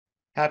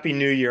Happy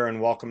New Year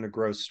and welcome to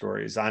Growth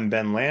Stories. I'm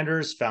Ben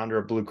Landers, founder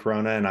of Blue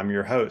Corona, and I'm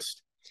your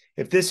host.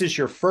 If this is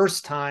your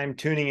first time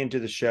tuning into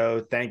the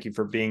show, thank you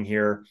for being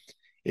here.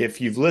 If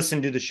you've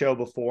listened to the show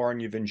before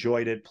and you've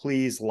enjoyed it,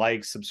 please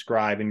like,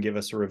 subscribe, and give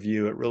us a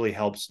review. It really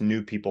helps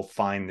new people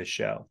find the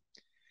show.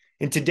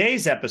 In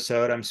today's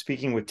episode, I'm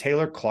speaking with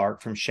Taylor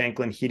Clark from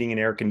Shanklin Heating and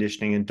Air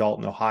Conditioning in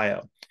Dalton,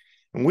 Ohio.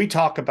 And we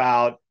talk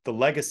about the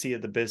legacy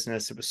of the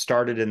business. It was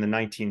started in the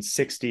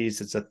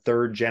 1960s. It's a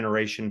third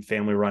generation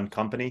family run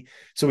company.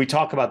 So we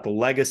talk about the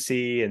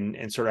legacy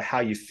and sort of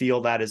how you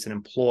feel that as an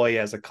employee,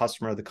 as a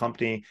customer of the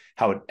company,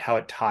 how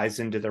it ties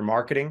into their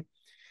marketing.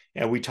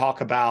 And we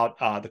talk about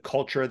the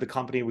culture of the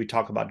company. We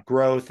talk about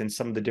growth and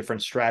some of the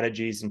different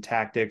strategies and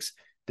tactics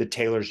that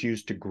Taylor's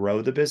used to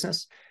grow the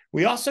business.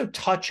 We also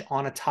touch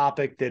on a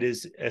topic that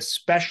is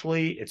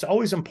it's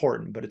always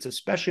important, but it's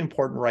especially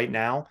important right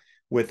now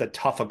with a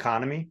tough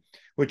economy,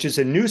 which is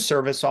a new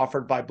service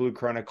offered by Blue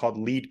Corona called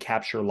Lead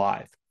Capture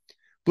Live.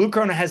 Blue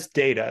Corona has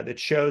data that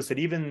shows that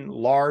even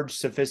large,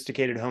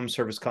 sophisticated home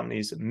service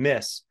companies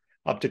miss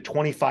up to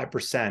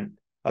 25%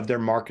 of their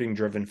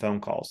marketing-driven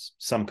phone calls.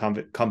 Some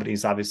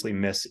companies obviously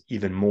miss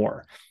even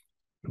more.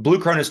 Blue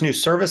Corona's new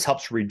service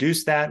helps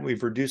reduce that.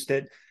 We've reduced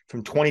it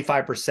from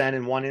 25%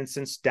 in one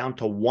instance down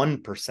to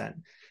 1%.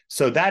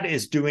 So that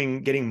is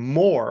getting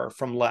more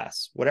from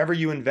less. Whatever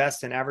you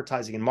invest in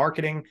advertising and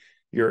marketing,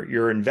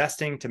 you're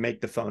investing to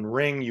make the phone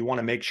ring. You want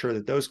to make sure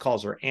that those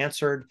calls are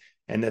answered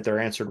and that they're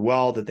answered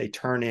well, that they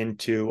turn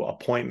into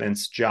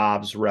appointments,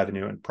 jobs,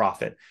 revenue, and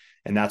profit.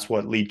 And that's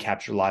what Lead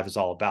Capture Live is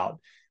all about.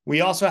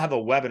 We also have a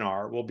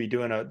webinar.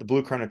 The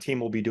Blue Corona team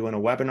will be doing a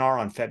webinar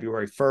on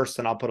February 1st,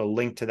 and I'll put a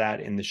link to that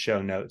in the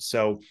show notes.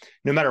 So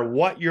no matter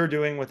what you're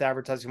doing with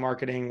advertising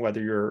marketing,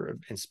 whether you're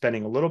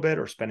spending a little bit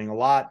or spending a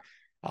lot,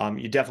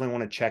 you definitely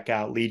want to check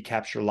out Lead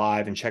Capture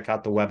Live and check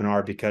out the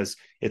webinar because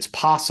it's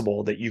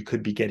possible that you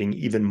could be getting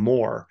even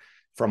more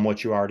from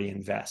what you already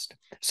invest.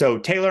 So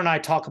Taylor and I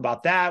talk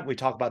about that. We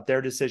talk about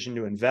their decision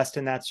to invest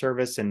in that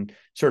service and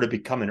sort of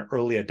become an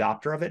early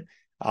adopter of it,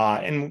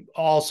 and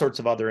all sorts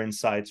of other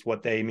insights,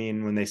 what they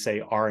mean when they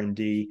say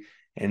R&D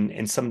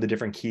and some of the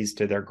different keys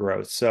to their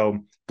growth. So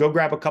go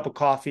grab a cup of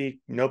coffee,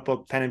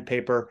 notebook, pen and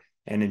paper,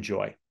 and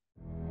enjoy.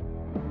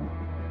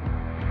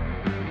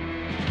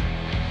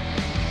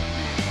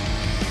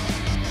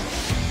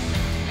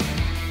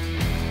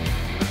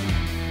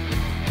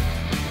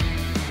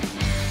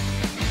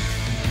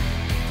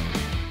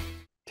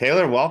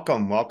 Taylor,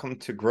 welcome. Welcome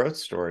to Growth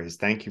Stories.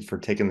 Thank you for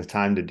taking the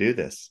time to do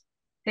this.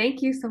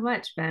 Thank you so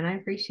much, Ben. I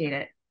appreciate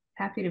it.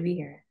 Happy to be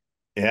here.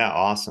 Yeah,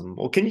 awesome.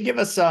 Well, can you give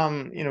us,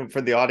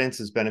 for the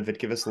audience's benefit,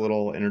 give us a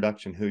little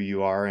introduction, who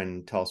you are,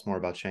 and tell us more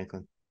about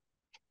Shanklin?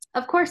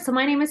 Of course. So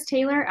my name is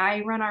Taylor.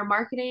 I run our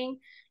marketing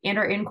and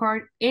our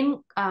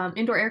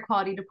indoor air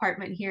quality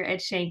department here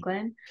at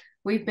Shanklin.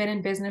 We've been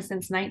in business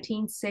since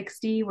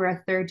 1960. We're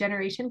a third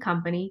generation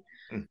company.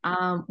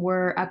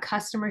 We're a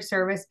customer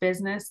service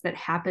business that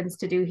happens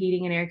to do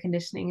heating and air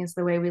conditioning is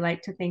the way we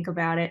like to think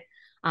about it.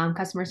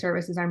 Customer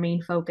service is our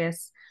main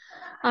focus.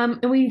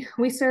 And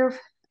we serve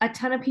a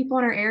ton of people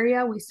in our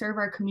area. We serve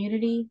our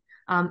community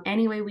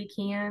any way we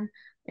can.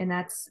 And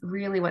that's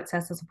really what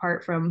sets us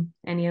apart from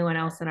anyone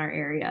else in our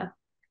area.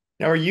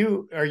 Now,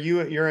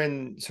 you're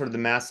in sort of the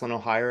Massillon,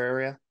 Ohio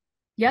area?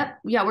 Yep.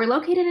 Yeah, we're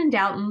located in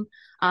Dalton,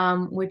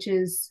 which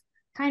is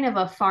kind of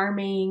a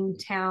farming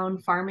town,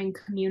 farming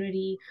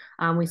community.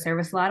 We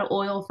service a lot of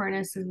oil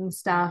furnaces and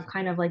stuff,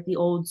 kind of like the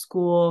old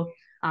school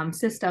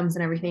systems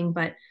and everything.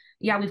 But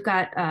yeah,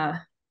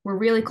 we're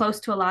really close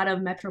to a lot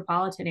of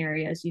metropolitan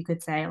areas, you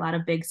could say, a lot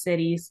of big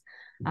cities.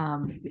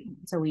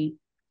 So we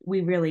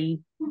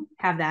really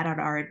have that at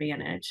our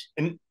advantage.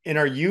 And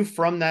are you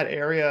from that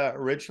area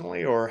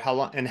originally, or how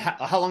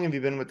long have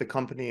you been with the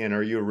company, and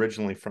are you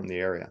originally from the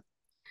area?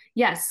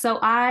 Yes, so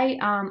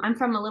I'm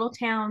from a little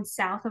town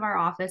south of our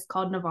office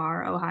called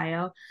Navarre,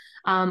 Ohio.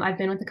 I've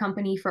been with the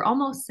company for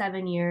almost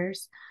 7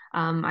 years.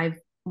 I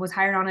was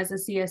hired on as a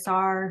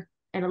CSR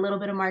and a little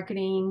bit of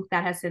marketing.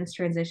 That has since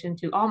transitioned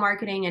to all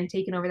marketing and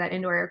taken over that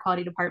indoor air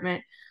quality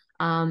department,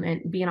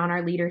 and being on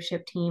our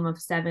leadership team of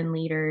 7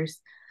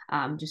 leaders,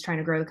 just trying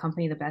to grow the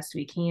company the best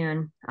we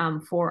can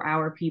for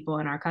our people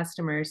and our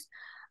customers.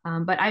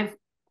 But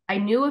I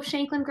knew of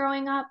Shanklin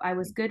growing up. I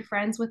was good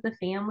friends with the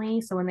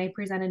family. So when they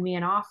presented me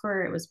an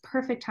offer, it was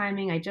perfect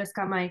timing. I just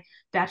got my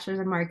bachelor's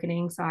in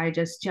marketing. So I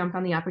just jumped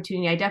on the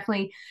opportunity. I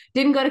definitely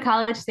didn't go to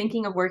college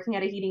thinking of working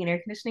at a heating and air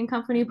conditioning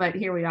company, but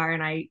here we are.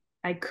 And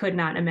I could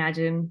not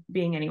imagine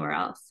being anywhere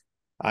else.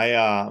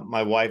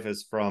 My wife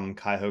is from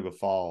Cuyahoga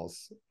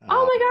Falls.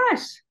 Oh my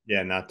gosh.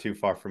 Yeah, not too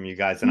far from you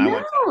guys. And No.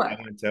 I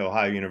went to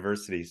Ohio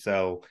University.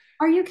 So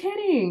Are you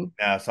kidding?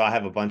 yeah, so I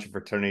have a bunch of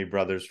fraternity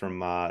brothers from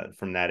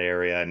that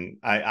area, and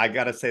I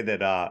gotta say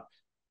that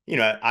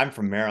I'm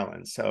from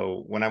Maryland.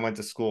 So when I went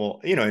to school,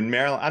 in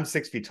Maryland, I'm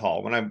 6 feet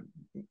tall.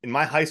 In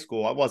my high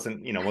school, I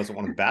wasn't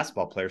one of the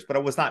basketball players, but I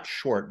was not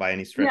short by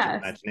any stretch of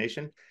Yes.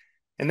 imagination.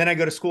 And then I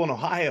go to school in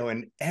Ohio,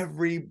 and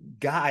every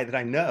guy that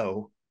I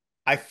know,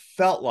 I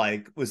felt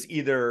like was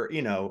either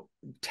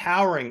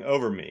towering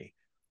over me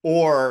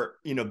or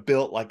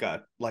built like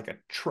a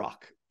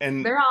truck.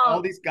 And They're all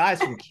all, these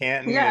guys from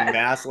Canton and yeah.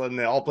 Massillon,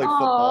 they all play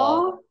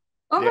football. Oh,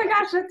 oh Yeah, my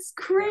gosh, that's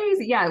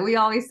crazy. Yeah, we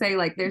always say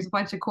like there's a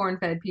bunch of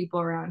corn-fed people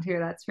around here,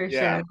 that's for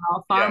sure. yeah, They're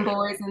all yeah, farm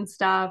boys and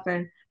stuff.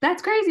 And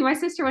that's crazy. My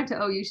sister went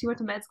to OU. She went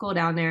to med school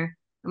down there.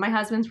 And my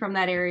husband's from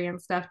that area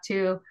and stuff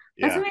too.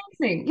 That's yeah,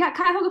 amazing. Yeah,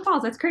 Cuyahoga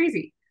Falls, that's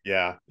crazy.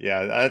 yeah,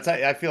 yeah.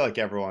 I feel like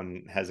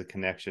everyone has a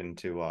connection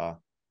to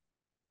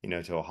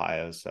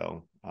Ohio.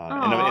 So,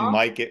 and Oh,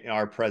 Mike,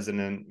 our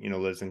president,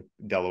 lives in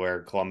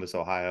Delaware, Columbus,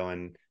 Ohio,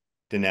 and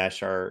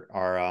Dinesh,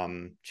 our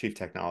chief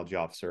technology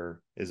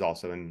officer, is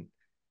also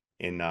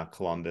in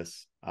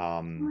Columbus.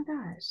 oh my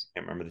gosh.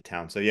 Can't remember the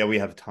town. So yeah, we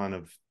have a ton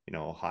of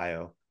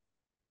Ohio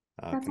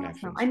That's awesome. I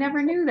connections.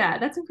 never knew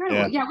that. That's incredible.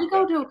 Yeah, Yeah, we yeah,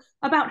 go to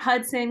about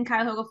Hudson.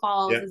 Cuyahoga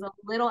Falls yeah, is a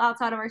little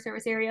outside of our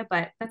service area,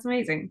 but that's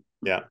amazing.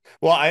 yeah.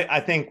 Well, I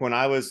think when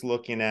I was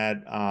looking at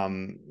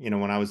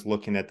when I was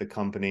looking at the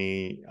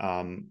company,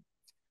 kind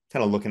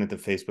of looking at the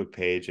Facebook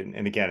page, and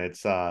again,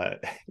 it's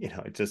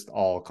it just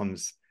all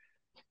comes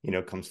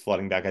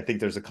flooding back. I think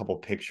there's a couple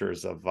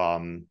pictures of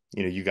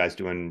you guys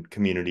doing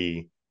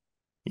community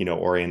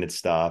oriented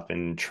stuff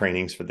and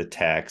trainings for the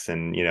techs,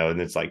 and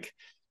it's like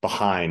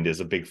behind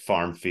is a big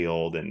farm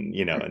field, and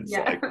it's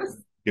like Yes.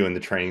 doing the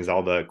trainings,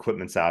 all the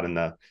equipment's out in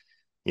the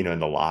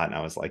lot. And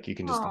I was like, I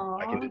can,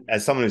 Aw.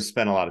 as someone who's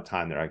spent a lot of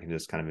time there, I can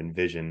just kind of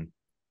envision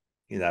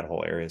that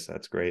whole area. So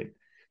that's great.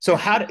 So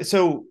how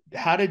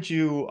did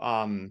you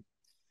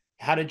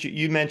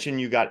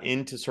mentioned you got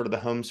into sort of the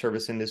home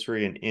service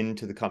industry and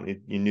into the company,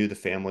 you knew the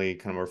family,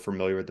 kind of were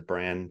familiar with the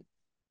brand,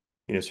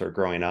 sort of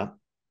growing up?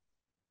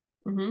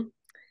 Mm-hmm.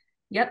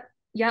 Yep.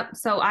 Yep.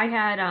 So I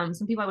had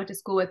some people I went to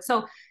school with.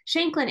 So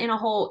Shanklin in a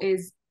whole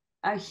is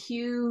a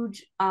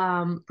huge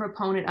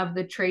proponent of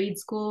the trade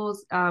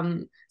schools,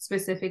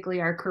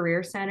 specifically our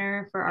career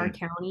center for our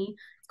Mm-hmm. county.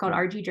 It's called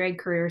RG Drake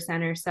Career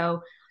Center.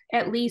 So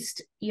at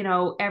least,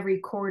 every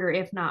quarter,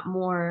 if not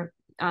more,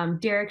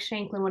 Derek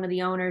Shanklin, one of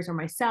the owners, or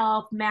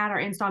myself, Matt, our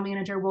install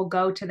manager, will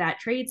go to that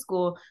trade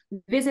school,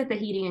 visit the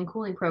heating and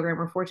cooling program.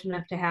 We're fortunate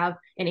enough to have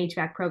an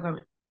HVAC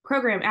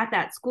program at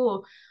that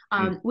school.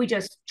 We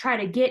just try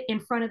to get in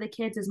front of the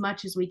kids as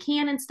much as we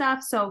can and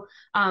stuff. So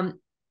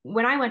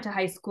when I went to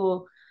high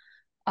school,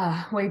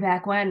 way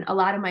back when, a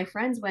lot of my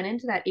friends went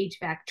into that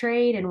HVAC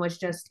trade and was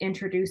just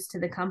introduced to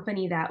the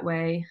company that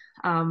way.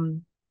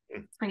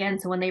 Again,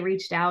 so when they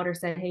reached out or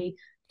said, "Hey,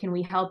 can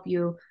we help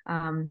you?"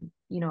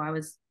 I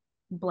was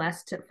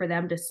blessed for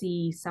them to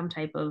see some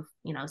type of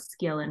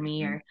skill in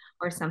me, Mm-hmm.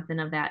 or something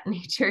of that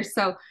nature.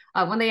 So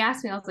when they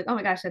asked me, I was like, "Oh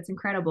my gosh, that's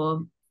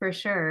incredible for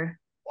sure."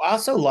 I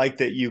also like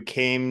that you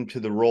came to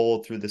the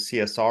role through the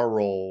CSR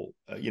role.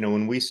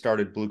 When we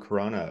started Blue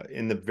Corona,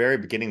 in the very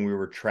beginning, we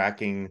were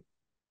tracking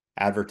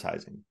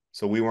advertising.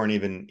 So we weren't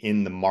even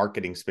in the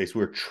marketing space.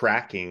 We were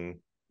tracking,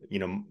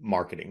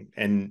 marketing.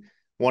 And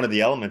one of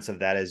the elements of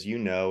that, as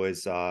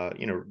is,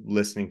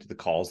 listening to the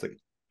calls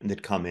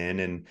that come in,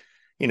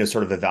 and,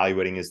 sort of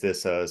evaluating, is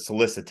this a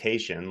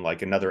solicitation,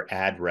 like another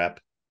ad rep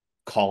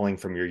calling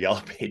from your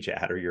Yellow Page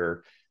ad or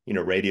your,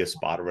 radio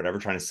spot or whatever,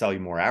 trying to sell you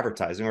more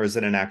advertising, or is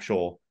it an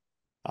actual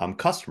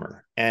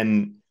customer?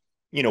 And,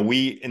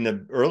 we, in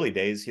the early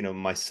days,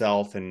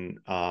 myself and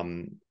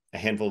a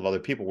handful of other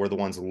people were the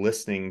ones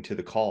listening to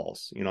the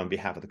calls, on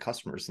behalf of the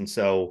customers. And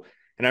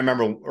I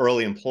remember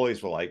early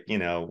employees were like,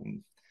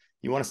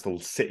 you want us to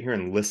sit here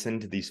and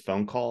listen to these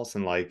phone calls?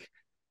 And like,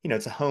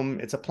 it's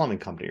a plumbing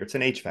company, or it's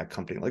an HVAC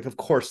company. Like, of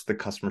course the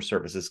customer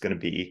service is going to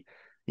be,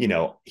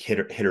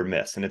 hit or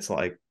miss. And it's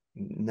like,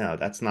 no,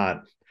 that's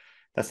not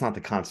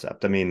the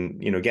concept. I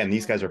mean, again,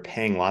 these guys are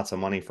paying lots of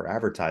money for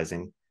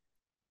advertising,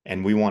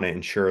 and we want to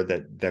ensure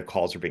that their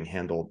calls are being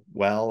handled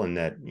well, and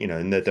that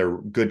they're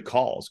good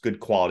calls, good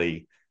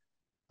quality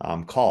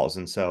calls.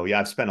 And so, yeah,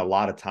 I've spent a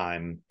lot of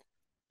time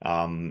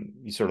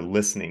sort of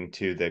listening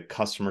to the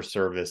customer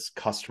service,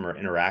 customer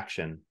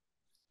interaction,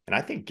 and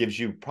I think gives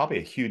you probably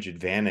a huge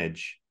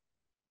advantage,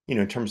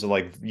 in terms of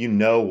like,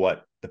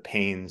 what the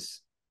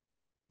pains,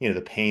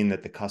 the pain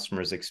that the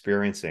customer is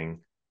experiencing,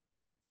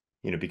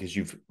 because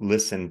you've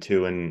listened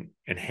to and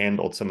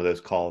handled some of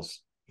those calls,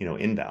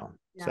 inbound.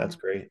 So Yeah. that's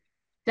great.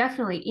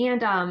 Definitely.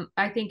 And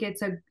I think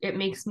it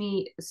makes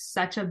me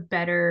such a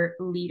better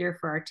leader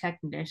for our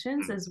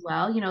technicians as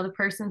well. The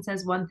person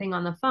says one thing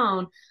on the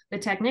phone, the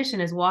technician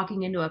is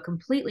walking into a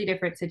completely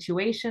different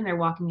situation. They're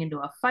walking into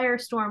a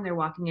firestorm, they're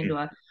walking into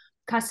a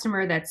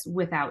customer that's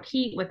without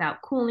heat,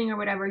 without cooling or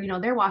whatever.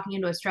 They're walking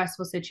into a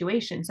stressful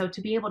situation. So to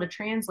be able to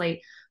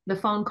translate the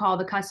phone call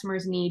the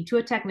customers need to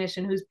a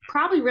technician who's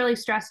probably really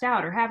stressed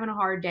out or having a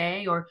hard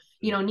day, or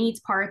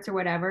needs parts or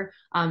whatever,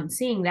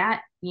 seeing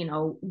that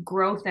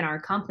growth in our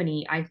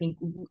company, I think,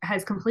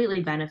 has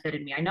completely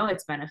benefited me. I know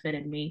it's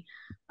benefited me.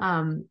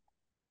 And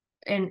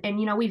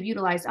we've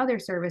utilized other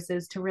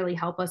services to really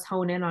help us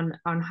hone in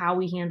on how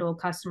we handle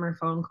customer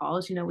phone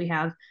calls. We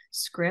have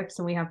scripts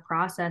and we have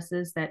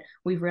processes that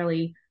we've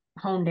really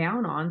honed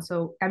down on.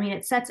 So I mean,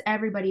 it sets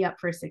everybody up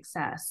for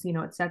success.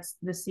 It sets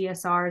the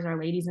CSRs, our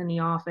ladies in the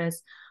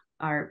office,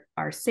 our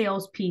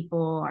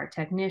salespeople, our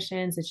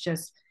technicians.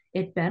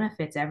 it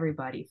benefits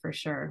everybody for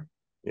sure.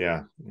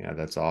 Yeah, yeah,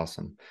 that's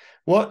awesome.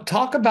 Well,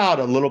 talk about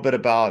a little bit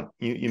about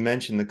you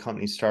mentioned the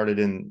company started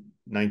in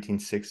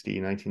 1960,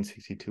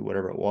 1962,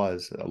 whatever it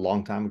was, a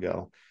long time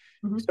ago.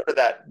 Mhm. Sort of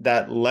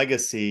that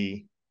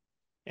legacy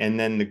and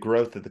then the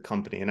growth of the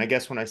company. And I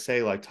guess when I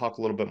say like talk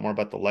a little bit more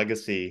about the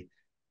legacy,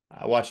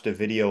 I watched a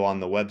video on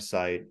the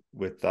website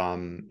with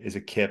is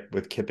a Kip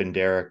with Kip and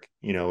Derek,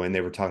 and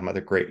they were talking about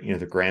the great,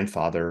 the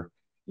grandfather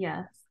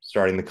Yes.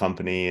 starting the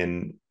company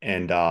and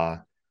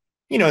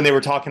they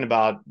were talking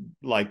about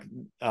like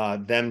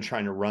them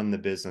trying to run the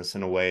business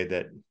in a way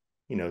that,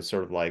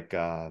 sort of like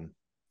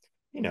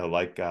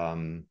like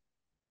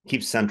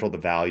keeps central the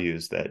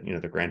values that,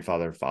 the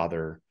grandfather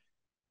father,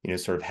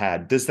 sort of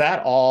had. Is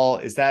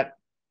that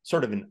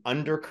sort of an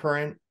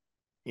undercurrent,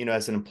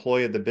 as an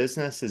employee of the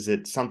business? Is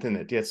it something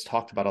that gets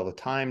talked about all the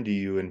time? Do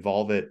you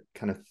involve it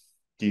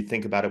do you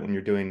think about it when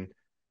you're doing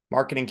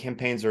marketing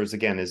campaigns, or is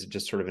it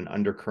just sort of an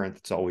undercurrent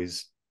that's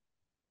always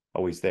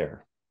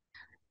there?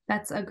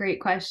 That's a great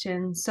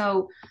question.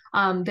 So,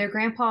 their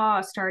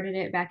grandpa started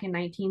it back in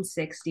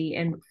 1960,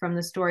 and from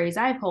the stories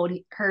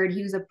heard,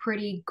 he was a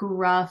pretty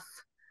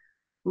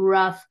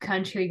rough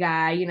country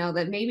guy,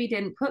 that maybe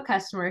didn't put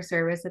customer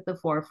service at the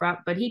forefront,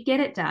 but he'd get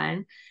it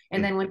done.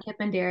 And Mm. then when Kip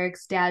and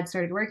Derek's dad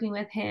started working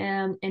with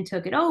him and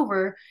took it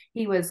over,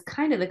 he was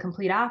kind of the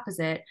complete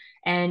opposite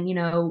and,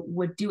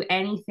 would do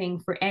anything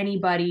for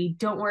anybody.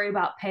 Don't worry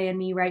about paying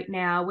me right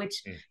now,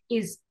 which Mm.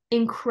 is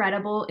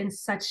incredible and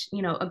such,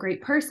 a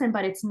great person,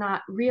 but it's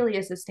not really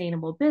a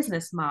sustainable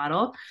business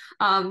model.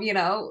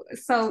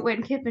 So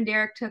when Kip and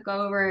Derek took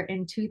over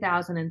in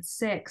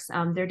 2006,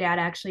 their dad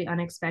actually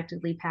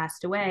unexpectedly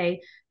passed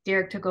away.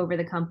 Derek took over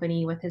the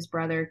company with his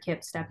brother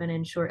Kip stepping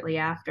in shortly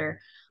after.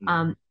 Mm.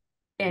 Um,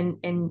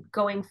 and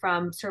going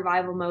from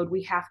survival mode,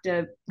 we have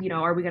to,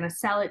 are we going to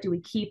sell it? Do we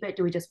keep it?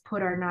 Do we just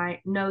put our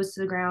nose to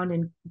the ground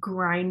and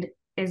grind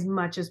as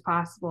much as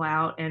possible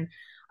out and,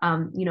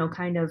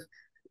 kind of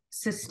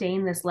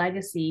sustain this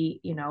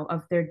legacy,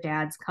 of their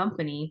dad's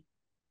company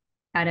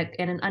at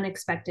an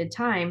unexpected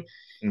time.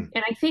 Mm.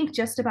 And I think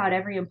just about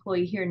every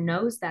employee here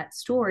knows that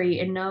story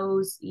and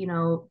knows,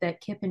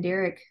 that Kip and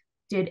Derek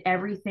did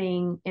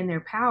everything in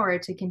their power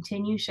to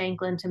continue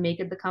Shanklin to make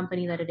it the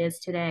company that it is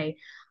today.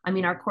 I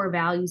mean, our core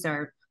values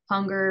are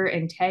hunger,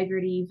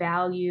 integrity,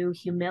 value,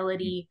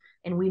 humility,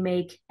 and we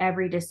make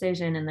every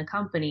decision in the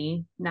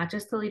company, not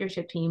just the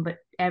leadership team, but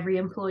every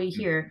employee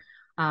here,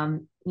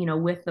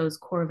 with those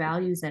core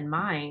values in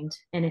mind.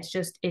 And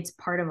it's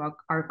part of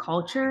our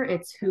culture.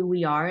 It's who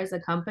we are as a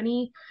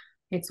company.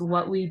 It's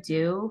what we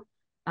do.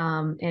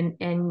 And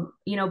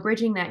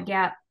bridging that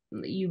gap,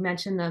 you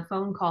mentioned the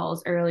phone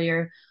calls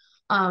earlier.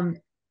 Um,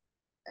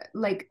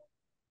 like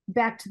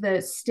back to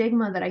the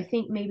stigma that I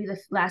think maybe the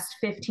last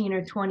 15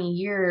 or 20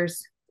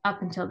 years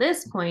up until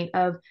this point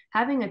of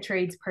having a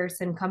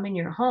tradesperson come in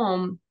your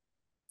home,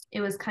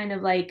 it was kind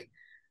of like,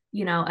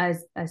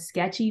 as a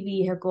sketchy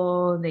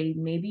vehicle. They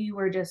maybe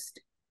were just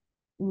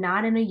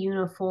not in a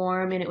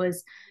uniform, and it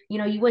was,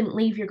 you wouldn't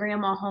leave your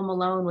grandma home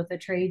alone with a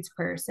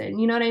tradesperson,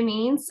 you know what I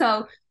mean?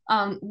 So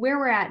where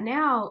we're at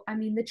now, I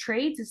mean, the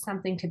trades is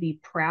something to be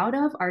proud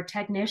of. Our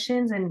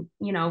technicians and,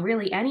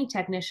 really any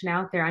technician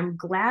out there, I'm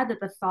glad that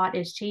the thought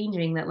is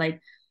changing that like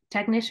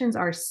technicians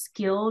are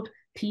skilled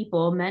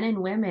people, men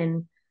and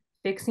women,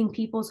 fixing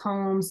people's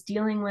homes,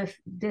 dealing with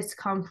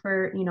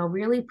discomfort,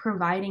 really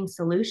providing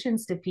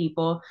solutions to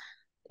people.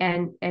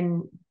 And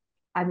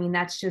I mean,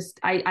 that's just,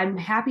 I'm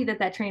happy that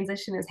that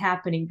transition is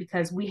happening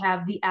because we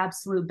have the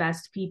absolute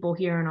best people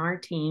here on our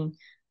team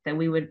that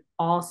we would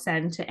all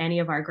send to any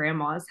of our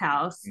grandma's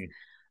house.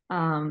 Mm.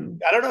 Um,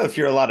 I don't know if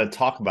you're allowed to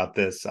talk about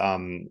this. I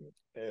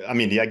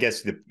mean, I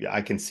guess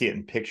I can see it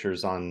in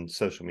pictures on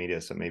social media,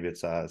 so maybe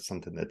it's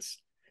something that's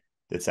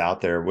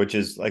out there, which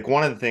is like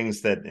one of the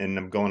things that, and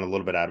I'm going a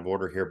little bit out of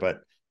order here,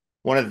 but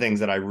one of the things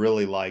that I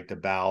really liked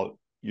about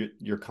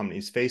your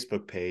company's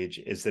Facebook page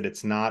is that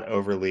it's not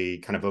overly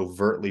kind of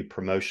overtly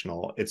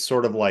promotional. It's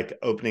sort of like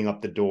opening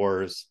up the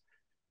doors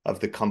of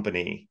the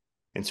company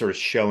and sort of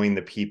showing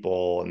the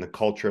people and the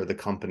culture of the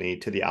company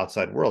to the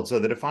outside world, so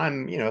that if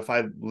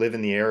I live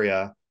in the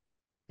area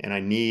and I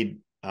need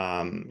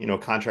a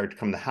contractor to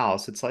come to the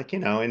house, it's like,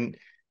 in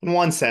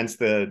one sense,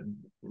 the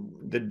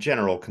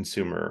general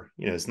consumer,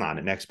 is not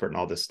an expert in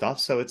all this stuff.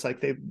 So it's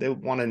like they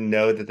want to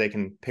know that they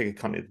can pick a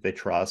company that they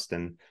trust.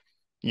 And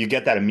you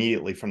get that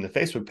immediately from the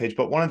Facebook page.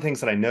 But one of the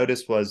things that I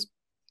noticed was,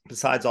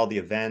 besides all the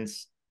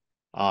events,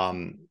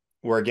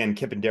 where again,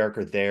 Kip and Derek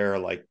are there,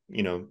 like,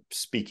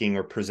 speaking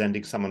or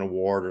presenting someone an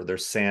award, or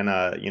there's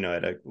Santa,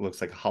 at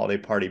looks like a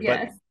holiday party. But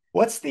yes.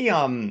 what's the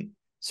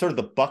sort of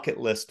the bucket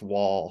list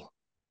wall?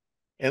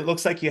 It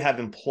looks like you have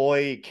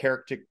employee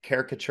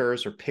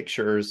caricatures or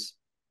pictures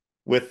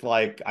with,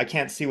 like, I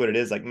can't see what it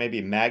is, like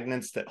maybe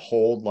magnets that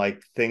hold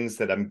like things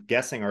that I'm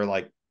guessing are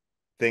like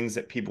things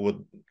that people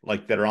would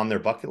like that are on their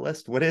bucket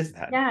list. What is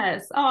that?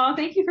 Yes. Oh,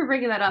 thank you for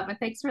bringing that up. And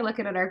thanks for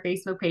looking at our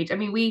Facebook page. I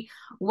mean, we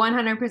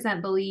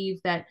 100%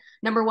 believe that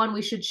number one,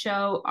 we should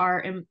show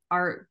our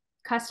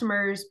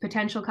customers,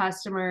 potential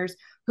customers,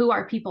 who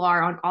our people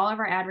are on all of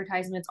our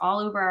advertisements, all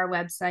over our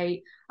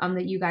website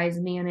that you guys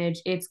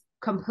manage. It's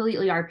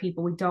completely our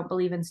people. We don't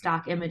believe in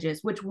stock images,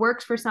 which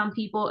works for some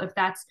people if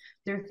that's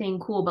their thing,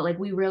 cool. But like,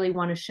 we really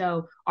want to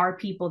show our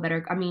people that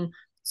are, I mean,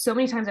 so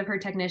many times I've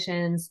heard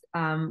technicians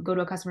go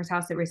to a customer's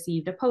house that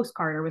received a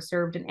postcard or was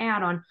served an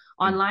ad on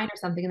online or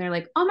something, and they're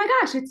like, "Oh my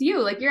gosh, it's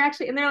you!" Like, you're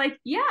actually, and they're like,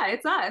 "Yeah,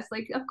 it's us.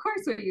 Like, of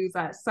course we use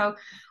us." So,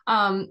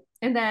 and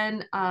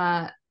then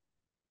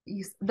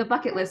the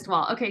bucket list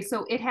wall. Okay,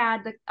 so it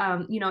had the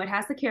it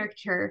has the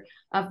caricature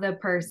of the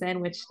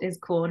person, which is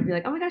cool to be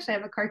like, oh my gosh, I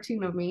have a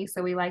cartoon of me.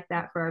 So we like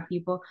that for our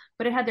people.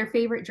 But it had their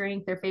favorite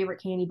drink, their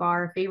favorite candy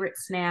bar, favorite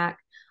snack,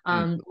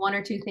 one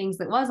or two things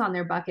that was on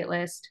their bucket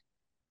list.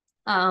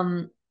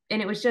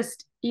 And it was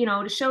just,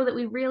 to show that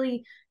we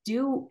really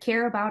do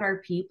care about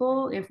our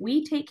people. If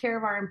we take care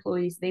of our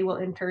employees, they will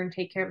in turn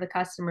take care of the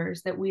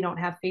customers that we don't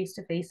have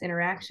face-to-face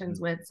interactions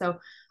with. So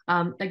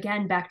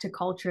again, back to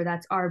culture,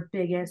 that's our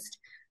biggest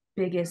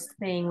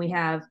thing. We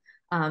have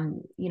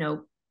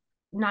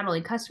not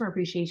only customer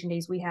appreciation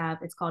days, we have,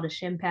 it's called a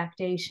Shimpact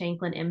Day,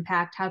 Shanklin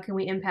Impact. How can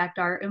we impact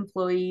our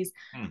employees?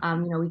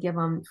 We give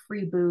them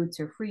free boots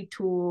or free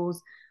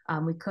tools.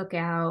 We cook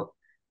out.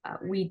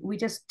 We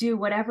just do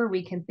whatever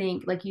we can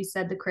think. Like you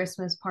said, the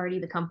Christmas party,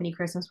 the company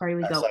Christmas party,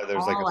 we I go saw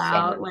there's like a all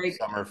out. Like,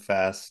 summer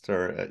fest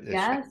or a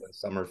yes,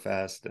 summer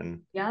fest,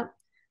 and yep.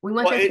 We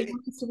want well, their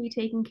families to be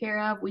taken care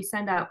of. We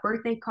send out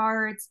birthday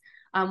cards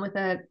with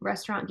a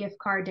restaurant gift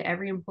card to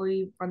every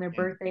employee on their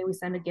birthday. We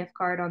send a gift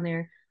card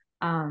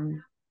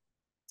um,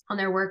 on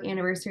their work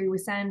anniversary. We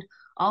send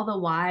all the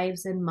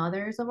wives and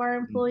mothers of our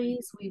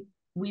employees.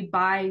 We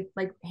buy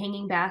like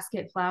hanging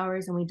basket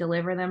flowers and we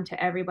deliver them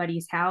to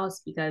everybody's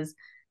house because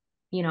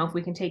if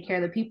we can take care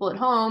of the people at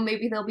home,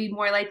 maybe they'll be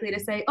more likely to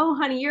say, "Oh,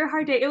 honey, your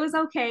hard day. It was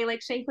okay. Like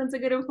Shanklin's a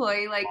good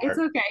employee. Like it's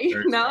smart, okay."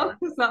 very smart.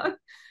 So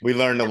We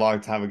learned a long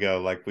time ago,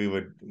 like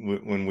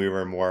when we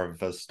were more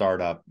of a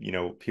startup,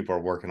 people are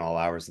working all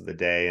hours of the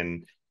day,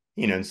 and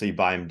so you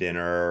buy them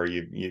dinner or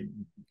you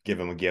give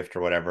them a gift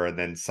or whatever, and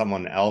then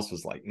someone else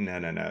was like,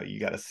 no, you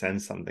got to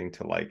send something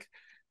to like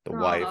the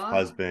wife, aw.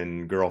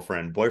 husband,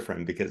 girlfriend,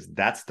 boyfriend, because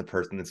that's the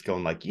person that's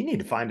going like, you need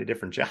to find a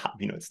different job.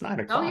 It's 9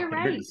 o'clock You're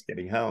and you're right. just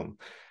getting home.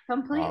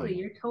 Completely. Um,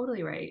 You're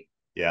totally right.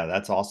 yeah,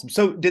 that's awesome.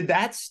 So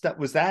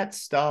was that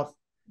stuff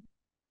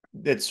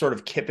that sort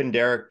of Kip and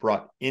Derek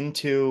brought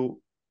into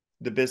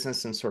the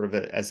business and sort of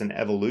as an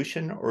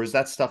evolution, or is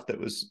that stuff that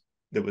was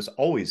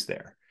always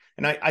there?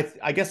 And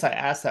I guess I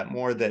asked that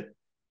more that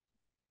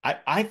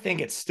I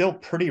think it's still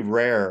pretty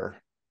rare,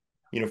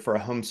 for a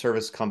home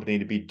service company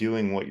to be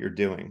doing what you're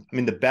doing. I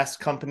mean, the best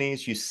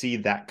companies, you see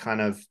that kind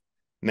of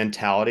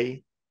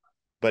mentality,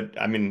 but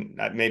I mean,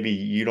 maybe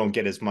you don't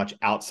get as much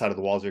outside of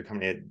the walls of your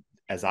company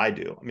as I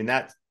do. I mean,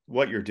 that's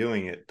what you're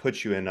doing. It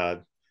puts you in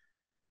a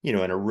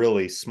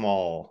really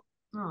small,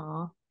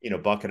 Aw.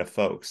 bucket of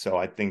folks. So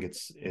I think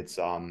it's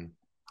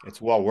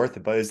well worth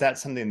it. But is that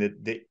something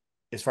that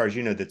as far as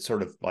that's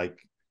sort of like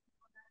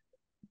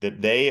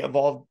that they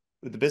evolved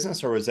with the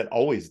business, or was it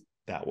always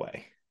that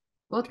way?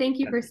 Well, thank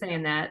you for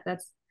saying that.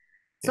 That's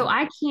so Yeah.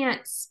 I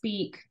can't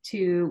speak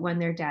to when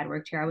their dad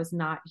worked here. I was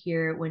not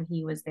here when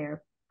he was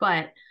there,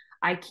 but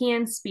I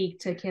can speak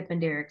to Kip and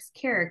Derek's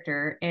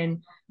character,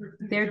 and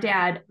their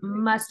dad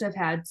must have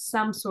had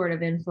some sort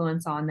of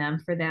influence on them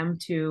for them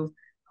to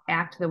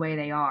act the way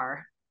they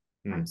are.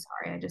 I'm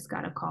sorry, I just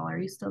got a call. Are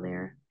you still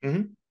there?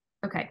 Mm-hmm.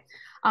 Okay.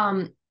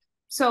 Um,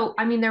 so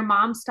I mean, their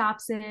mom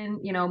stops in,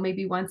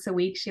 maybe once a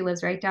week. She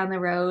lives right down the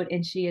road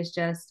and she is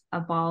just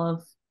a ball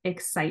of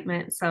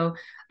excitement. So,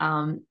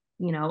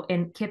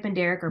 and Kip and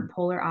Derek are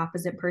polar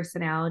opposite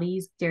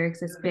personalities. Derek's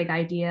this big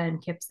idea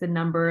and Kip's the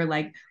number,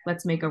 like,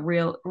 let's make a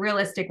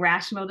realistic,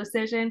 rational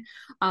decision.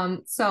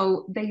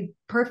 So they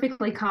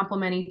perfectly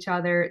complement each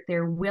other.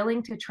 They're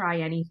willing to try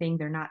anything.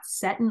 They're not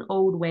set in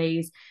old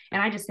ways.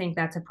 And I just think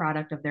that's a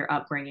product of their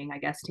upbringing, I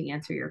guess, to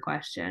answer your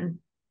question.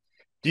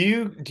 Do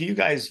you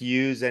guys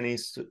use any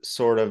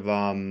sort of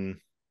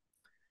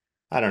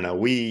I don't know,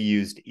 we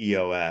used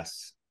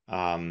EOS.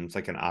 It's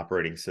like an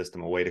operating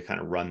system, a way to kind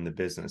of run the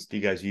business. Do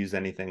you guys use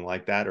anything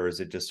like that, or is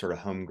it just sort of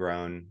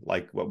homegrown,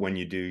 like when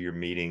you do your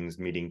meetings,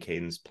 meeting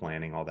cadence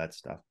planning, all that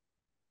stuff?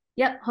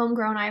 Yep,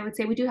 homegrown. I would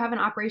say we do have an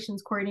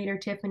operations coordinator,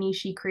 Tiffany.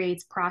 She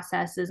creates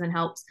processes and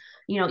helps,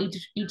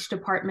 each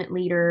department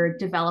leader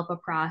develop a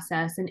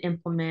process and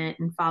implement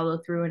and follow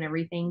through and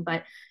everything.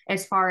 But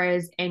as far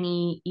as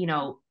any,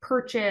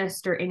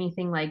 purchased or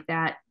anything like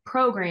that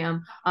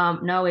program,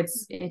 no,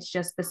 it's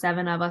just the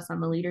seven of us on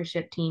the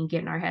leadership team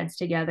getting our heads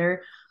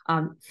together,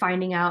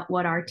 finding out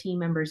what our team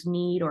members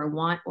need or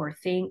want or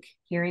think,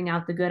 hearing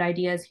out the good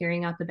ideas,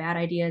 hearing out the bad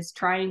ideas,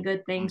 trying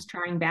good things,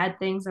 trying bad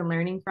things, and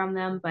learning from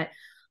them. But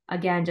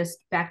again, just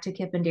back to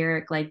Kip and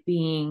Derek, like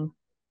being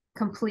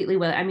completely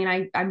with. I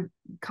mean, I'm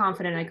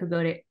confident I could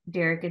go to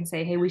Derek and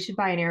say, "Hey, we should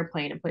buy an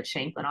airplane and put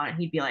Shanklin on it."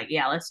 He'd be like,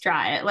 "Yeah, let's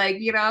try it." Like,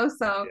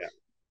 so Yeah.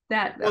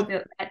 that, Well,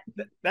 that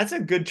that's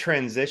a good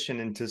transition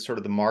into sort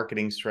of the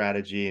marketing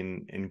strategy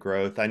and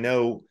growth. I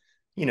know,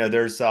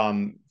 there's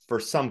for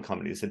some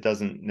companies, it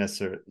doesn't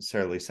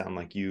necessarily sound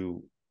like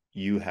you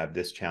you have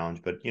this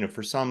challenge, but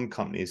for some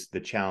companies, the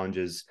challenge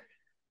is,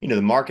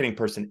 the marketing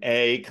person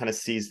kind of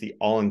sees the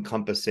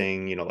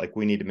all-encompassing, like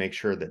we need to make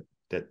sure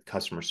that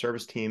customer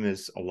service team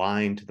is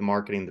aligned to the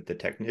marketing, that the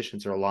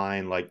technicians are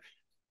aligned, like,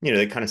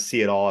 they kind of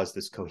see it all as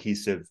this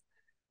cohesive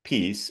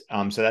piece.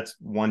 So that's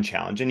one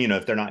challenge. And,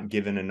 if they're not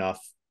given enough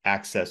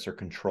access or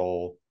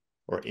control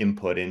or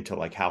input into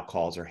like how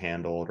calls are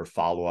handled or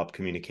follow-up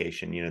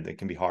communication, that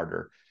can be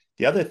harder.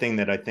 The other thing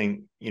that I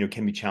think,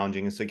 can be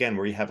challenging is, again,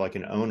 where you have like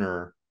an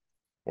owner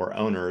or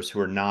owners who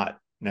are not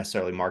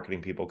necessarily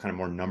marketing people, kind of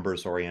more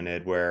numbers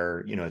oriented,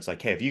 where, it's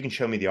like, hey, if you can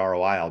show me the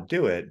ROI, I'll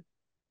do it.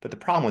 But the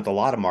problem with a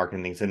lot of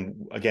marketing things,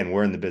 and again,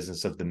 we're in the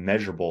business of the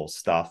measurable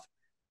stuff,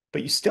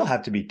 but you still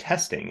have to be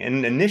testing.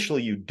 And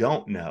initially you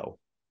don't know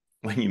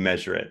when you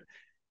measure it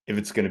if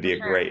it's going to be For a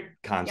sure. great Yeah.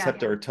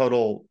 concept or a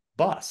total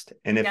bust.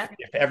 And if, Yeah.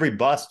 if every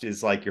bust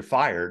is like you're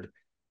fired,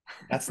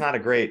 that's not a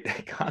great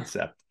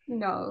concept.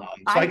 No,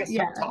 So I I, guess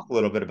yeah. talk a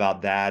little bit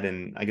about that,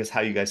 and I guess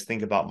how you guys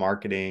think about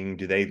marketing.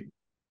 Do they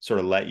sort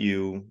of let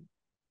you,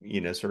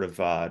 sort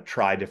of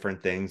try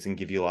different things and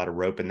give you a lot of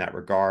rope in that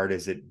regard?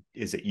 Is it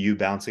you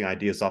bouncing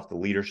ideas off the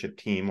leadership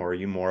team, or are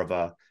you more of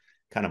a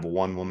kind of a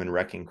one woman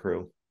wrecking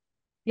crew?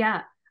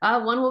 Yeah.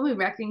 One woman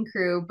wrecking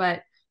crew,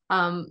 but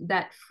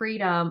that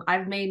freedom,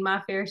 I've made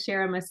my fair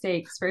share of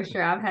mistakes for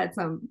sure. I've had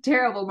some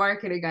terrible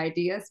marketing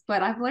ideas,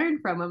 but I've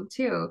learned from them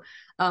too.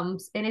 And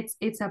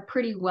it's a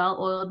pretty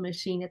well-oiled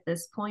machine at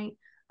this point.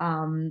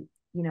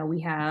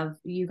 We have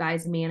you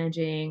guys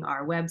managing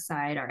our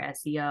website, our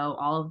SEO,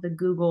 all of the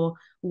Google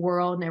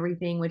world and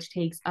everything, which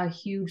takes a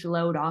huge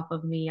load off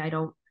of me. I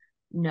don't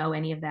know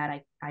any of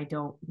that. I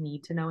don't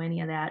need to know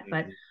any of that.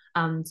 But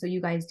Mhm. so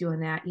you guys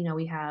doing that,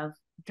 we have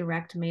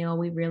direct mail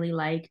we really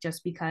like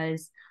just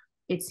because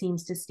it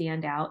seems to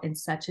stand out in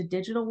such a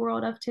digital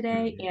world of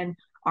today. Mhm. And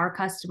our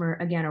customer,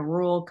 again, a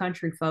rural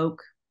country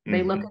folk,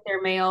 they look Mhm. at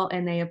their mail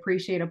and they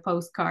appreciate a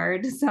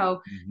postcard.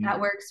 So Mhm.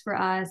 that works for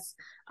us.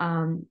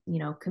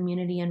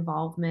 Community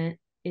involvement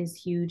is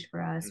huge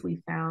for us.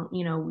 We found,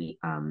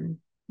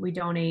 we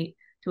donate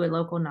to a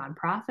local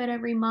nonprofit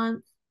every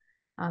month.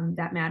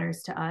 That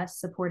matters to us,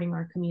 supporting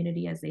our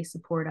community as they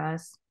support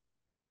us.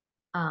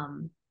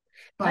 Um,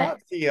 How but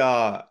have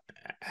the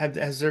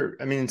has there,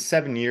 I mean,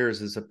 7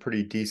 years is a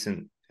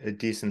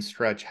decent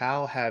stretch.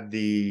 How have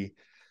the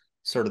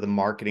sort of the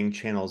marketing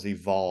channels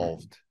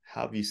evolved?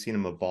 How have you seen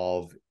them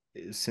evolve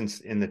since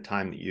in the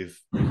time that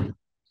you've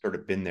sort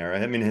of been there?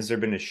 I mean, has there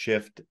been a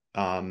shift,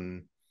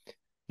 from,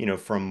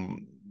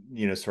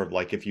 sort of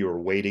like if you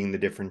were weighting the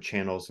different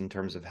channels in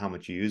terms of how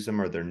much you use them?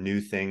 Are there new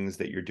things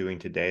that you're doing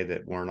today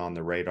that weren't on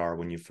the radar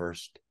when you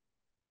first,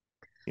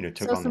 took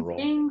So on the some role?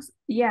 things,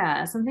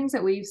 yeah, some things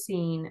that we've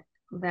seen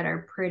that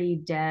are pretty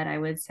dead, I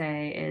would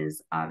say,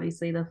 is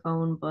obviously the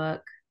phone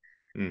book,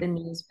 the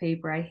Mm.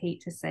 newspaper. I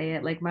hate to say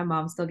it. Like my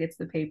mom still gets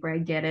the paper. I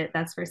get it.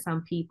 That's for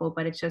some people,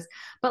 but it's just,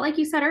 but like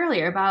you said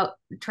earlier about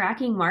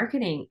tracking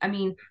marketing. I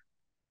mean,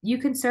 you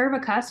can serve a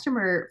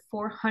customer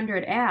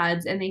 400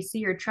 ads and they see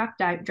your truck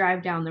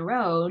drive down the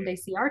road. They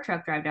see our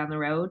truck drive down the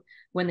road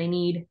when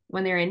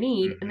they're in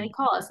need, and they Mhm.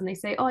 call us and they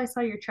say, oh, I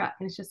saw your truck.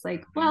 And it's just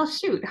like, Mhm. well,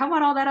 shoot, how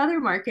about all that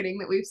other marketing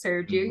that we've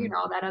served you, Mhm.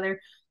 all that other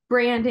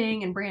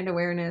branding and brand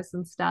awareness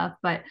and stuff.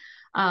 But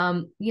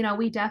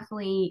we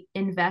definitely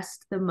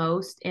invest the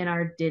most in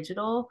our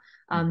digital,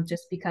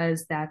 just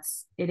because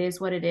it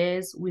is what it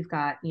is. We've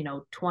got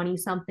 20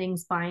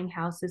 somethings buying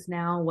houses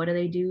now. What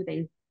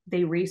do?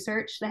 They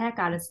research the heck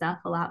out of stuff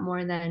a lot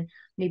more than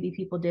maybe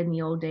people did in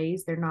the old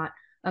days. They're not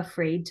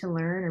afraid to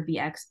learn or be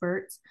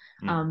experts.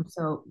 Mhm.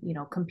 So,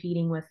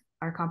 competing with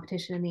our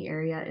competition in the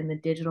area in the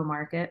digital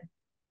market,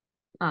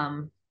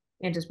 and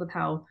just with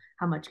how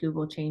much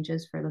Google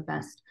changes for the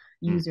best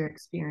Mhm. user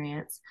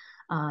experience.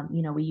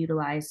 We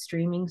utilize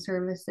streaming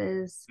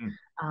services, Mhm.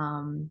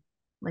 um,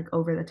 like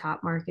over the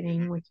top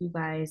marketing with you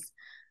guys.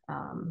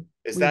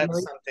 Is We that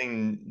really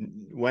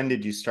something, when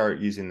did you start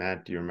using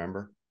that? Do you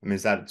remember? I mean,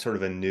 is that sort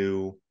of a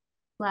new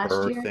last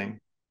year.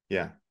 thing?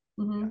 Yeah.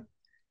 Mm-hmm. Yeah.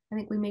 I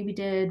think we maybe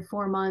did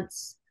 4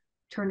 months,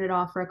 turned it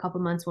off for a couple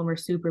months when we're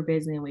super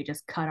busy and we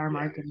just cut our Yeah.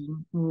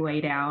 marketing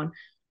way down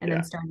and then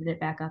Yeah. started it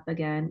back up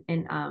again.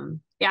 And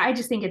yeah, I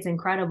just think it's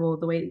incredible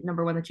the way,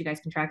 number one, that you guys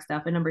can track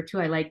stuff. And number two,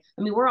 I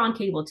mean, we're on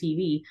cable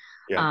TV,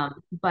 Yeah.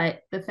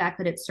 but the fact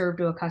that it's served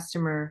to a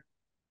customer,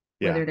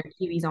 Yeah. whether their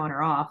TV's on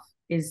or off,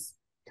 is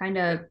kind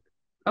Yeah. of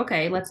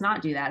okay, let's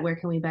not do that. Where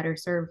can we better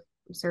serve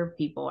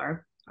people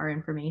our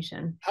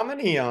information? How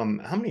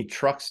many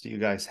trucks do you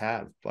guys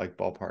have? Like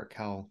ballpark,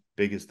 how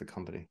big is the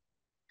company?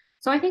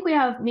 So I think we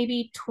have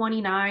maybe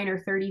 29 or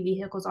 30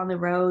 vehicles on the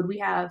road. We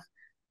have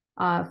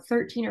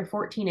 13 or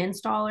 14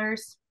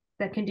 installers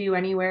that can do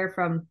anywhere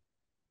from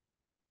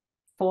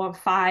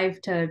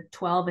 5 to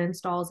 12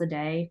 installs a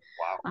day.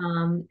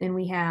 Wow. And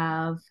we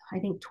have, I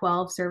think,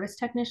 12 service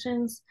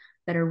technicians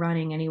that are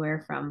running anywhere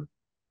from,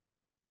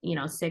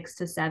 6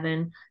 to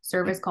 7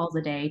 service calls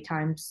a day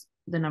times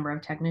the number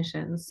of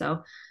technicians.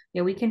 So,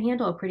 yeah, we can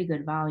handle a pretty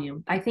good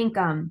volume. I think,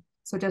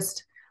 so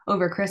just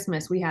over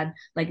Christmas, we had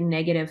like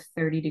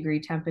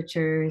 -30-degree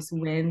temperatures,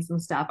 winds,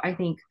 and stuff. I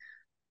think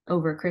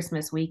over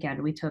Christmas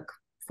weekend, we took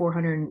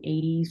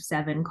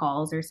 487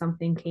 calls or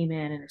something came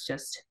in, and it's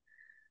just,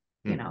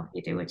 Hmm.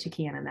 you do what you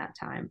can in that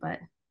time. But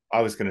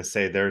I was going to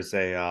say there's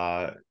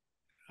I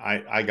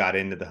got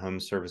into the home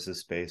services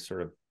space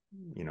sort of,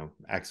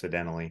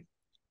 accidentally,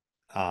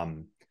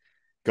 um,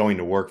 going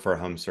to work for a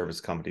home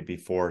service company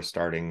before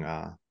starting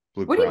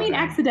Blue what do you mean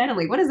Corona.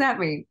 accidentally? What does that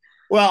mean?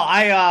 Well,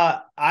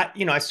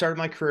 I started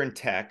my career in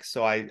tech.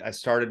 So I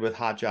started with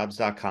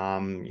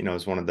hotjobs.com,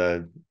 as one of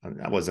the,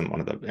 I wasn't one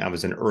of the, I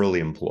was an early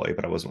employee,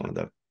 but I wasn't one of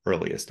the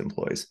earliest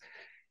employees.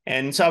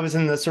 And so I was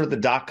in the sort of the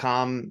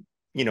dot-com,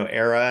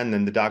 era, and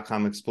then the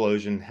dot-com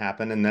explosion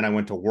happened. And then I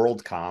went to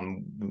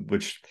WorldCom,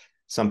 which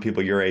some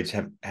people your age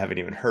haven't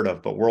even heard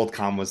of, but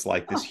WorldCom was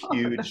like this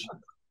huge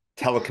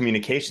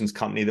telecommunications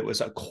company that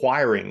was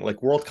acquiring, like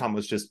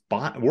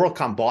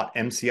WorldCom bought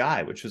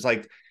MCI, which was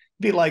like,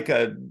 be like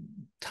a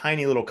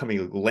tiny little company,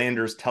 like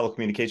Landers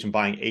Telecommunication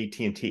buying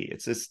AT&T.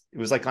 It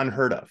was like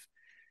unheard of.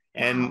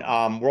 And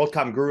Wow.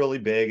 WorldCom grew really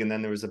big, and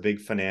then there was a big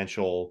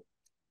financial,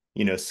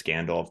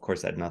 scandal. Of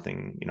course, that had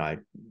nothing,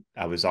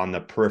 I was on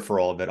the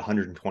peripheral of it,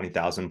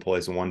 120,000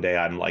 employees. And one day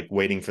I'm like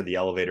waiting for the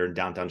elevator in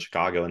downtown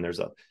Chicago, and there's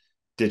a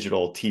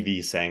digital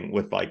TV saying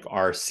with like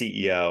our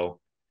CEO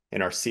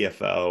and our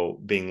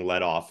CFO being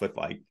let off with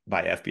like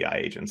by FBI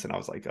agents. And I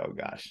was like, oh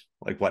gosh,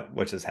 like what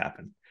just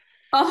happened?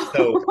 Oh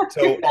So my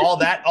so goodness.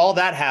 all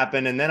that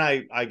happened. And then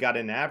I got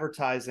into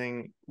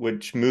advertising,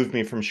 which moved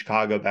me from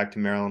Chicago back to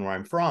Maryland, where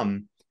I'm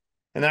from.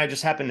 And then I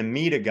just happened to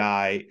meet a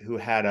guy who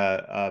had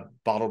a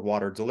bottled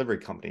water delivery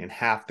company, and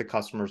half the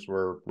customers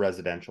were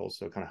residential,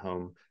 so kind of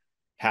home,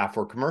 half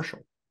were commercial.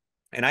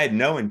 And I had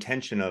no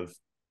intention of,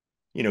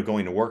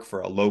 going to work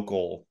for a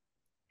local,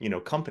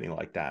 company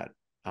like that.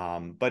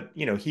 But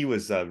he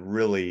was a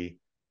really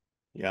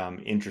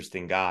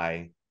interesting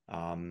guy.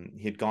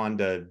 He had gone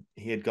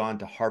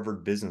to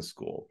Harvard Business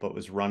School, but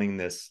was running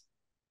this,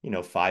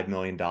 $5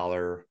 million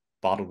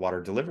bottled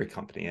water delivery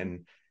company.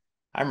 And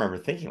I remember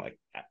thinking like,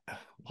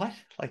 what?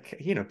 Like,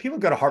 people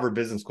go to Harvard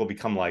Business School,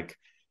 become like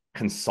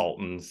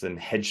consultants and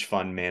hedge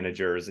fund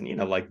managers and,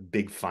 like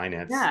big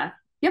finance. Yeah.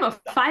 You have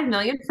a 5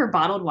 million for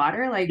bottled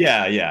water? Like,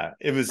 Yeah, yeah.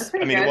 It that's was, I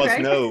pretty mean, it good, was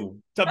right? no,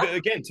 so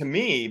again, to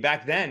me,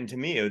 back then, to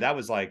me, that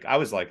was like, I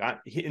was like,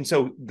 and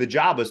so the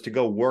job was to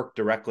go work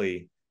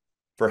directly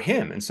for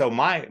him. And so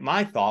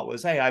my thought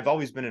was, hey, I've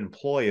always been an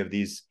employee of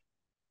these,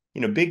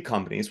 big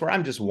companies where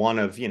I'm just one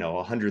of,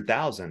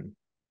 100,000.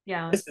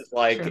 Yeah, This is that's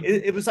like, true.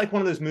 it was like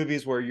one of those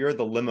movies where you're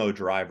the limo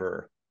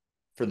driver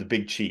for the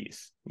big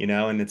cheese,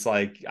 and it's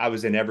like I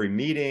was in every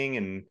meeting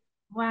and,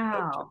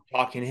 Wow.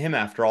 talking to him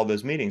after all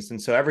those meetings.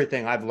 And so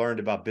everything I've learned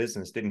about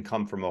business didn't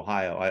come from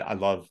Ohio. I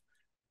love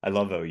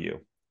OU.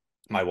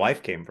 My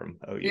wife came from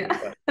OU,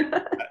 Yeah.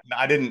 but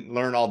I didn't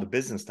learn all the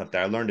business stuff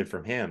there. I learned it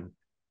from him,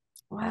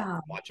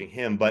 Wow. watching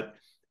him. But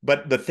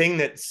the thing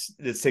that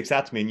sticks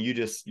out to me, and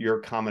your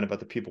comment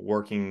about the people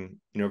working,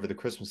 over the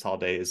Christmas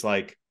holiday, is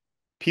like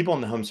people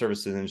in the home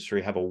services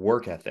industry have a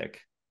work ethic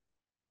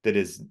that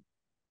is,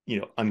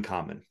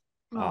 uncommon.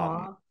 Um,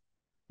 Aw.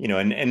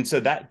 and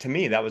so that, to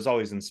me, that was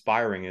always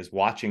inspiring, is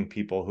watching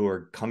people who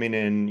are coming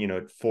in,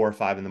 at 4 or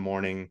 5 in the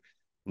morning,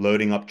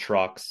 loading up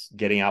trucks,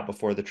 getting out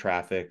before the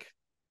traffic,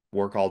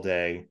 work all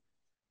day.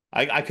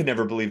 I could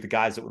never believe the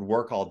guys that would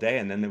work all day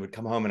and then they would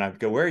come home and I'd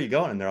go, where are you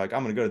going? And they're like,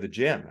 I'm going to go to the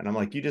gym. And I'm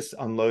like, you just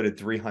unloaded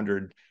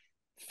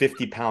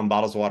 350-pound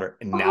bottles of water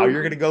and now Oh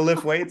you're going to go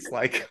lift weights?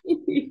 Like,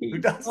 who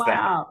does that?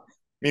 wow.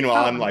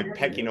 Meanwhile, Oh I'm my like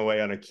pecking goodness.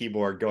 away on a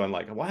keyboard going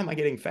like, why am I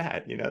getting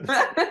fat?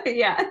 This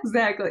Yeah,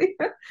 exactly.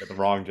 is the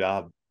wrong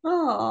job.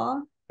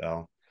 Oh,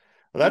 So,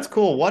 well, that's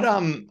cool. What,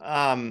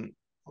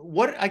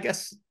 I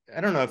guess,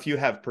 I don't know if you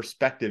have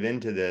perspective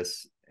into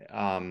this,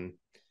 um,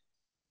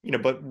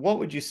 but what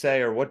would you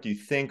say, or what do you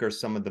think are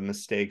some of the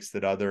mistakes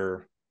that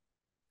other,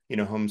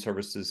 home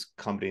services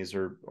companies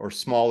or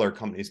smaller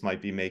companies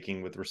might be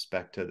making with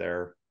respect to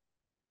their,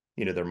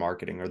 their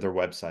marketing or their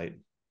website?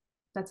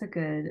 that's a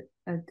good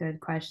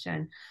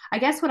question. I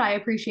guess what I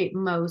appreciate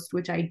most,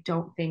 which I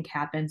don't think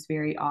happens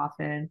very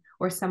often,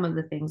 or some of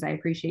the things I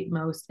appreciate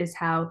most, is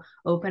how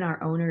open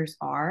our owners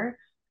are.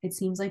 It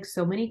seems like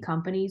so many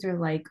companies are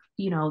like,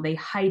 they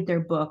hide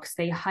their books,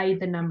 they hide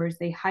the numbers,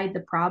 they hide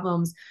the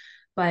problems.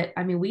 But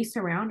I mean, we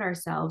surround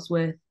ourselves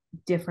with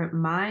different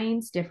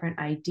minds, different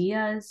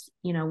ideas.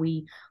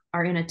 We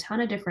are in a ton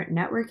of different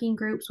networking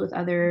groups with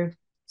other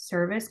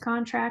service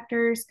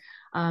contractors.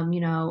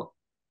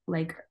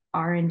 Like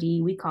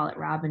R&D, we call it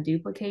rob and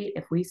duplicate.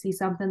 If we see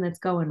something that's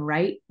going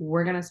right,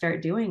 we're going to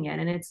start doing it.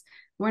 And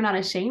we're not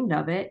ashamed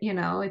of it.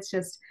 It's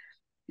just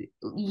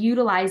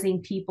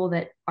utilizing people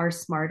that are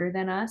smarter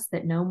than us,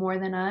 that know more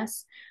than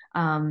us.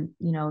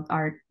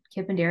 Our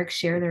Kip and Derek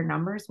share their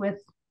numbers with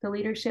the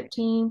leadership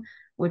team,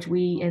 which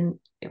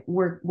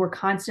we're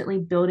constantly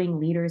building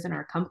leaders in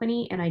our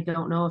company. And I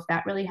don't know if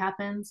that really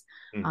happens.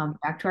 Mm.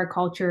 Back to our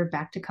culture,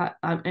 back to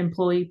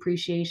employee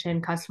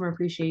appreciation, customer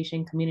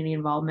appreciation, community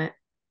involvement.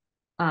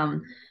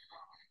 Um,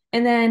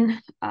 and then,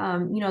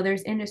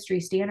 there's industry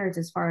standards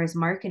as far as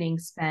marketing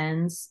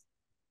spends,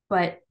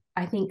 but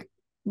I think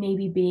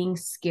maybe being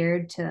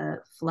scared to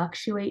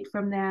fluctuate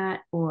from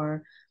that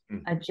or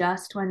Mm.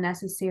 adjust when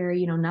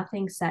necessary.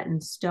 Nothing's set in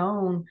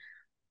stone.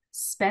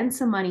 Spend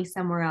some money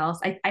somewhere else.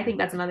 I think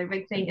that's another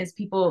big thing is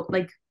people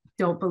like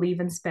don't believe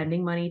in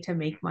spending money to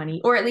make money,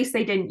 or at least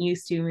they didn't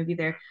used to. Maybe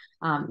they're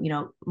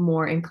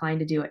more inclined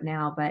to do it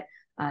now, but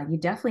you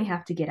definitely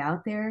have to get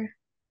out there.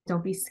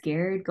 Don't be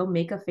scared. Go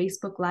make a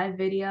Facebook Live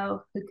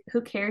video.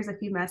 Who cares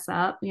if you mess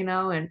up,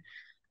 and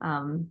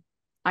um,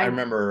 I I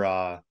remember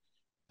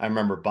I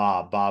remember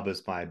Bob. Bob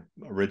is my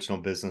original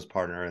business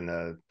partner and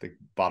the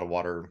bottled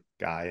water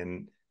guy.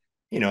 And,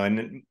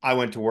 and I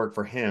went to work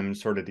for him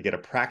sort of to get a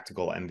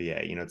practical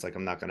MBA. It's like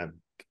I'm not going to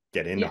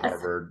get into yes,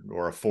 Harvard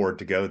or afford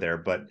to go there.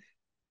 But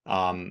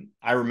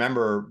I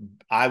remember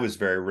I was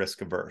very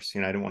risk averse. I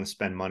didn't want to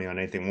spend money on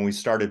anything. When we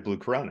started Blue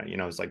Corona,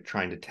 I was like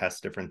trying to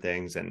test different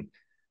things. And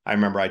I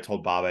remember I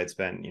told Bob I'd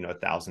spent,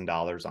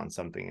 $1,000 on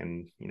something.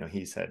 And,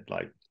 he said,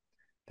 like,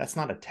 that's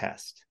not a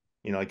test.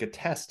 Like a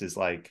test is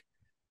like,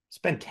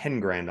 spend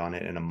 10 grand on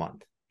it in a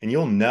month and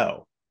you'll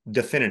know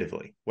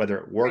definitively whether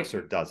it right, works or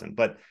it doesn't.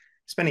 But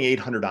spending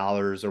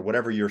 $800 or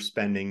whatever you're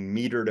spending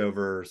metered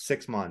over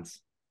 6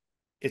 months,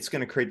 it's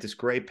going to create this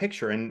gray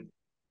picture. And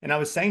I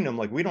was saying to him,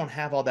 like, we don't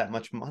have all that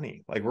much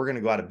money. Like, we're going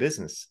to go out of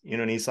business,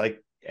 and he's like,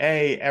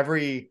 hey,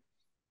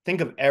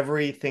 think of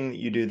everything that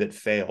you do that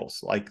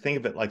fails. Like, think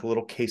of it like a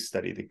little case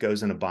study that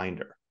goes in a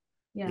binder,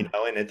 yeah.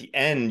 and at the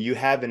end you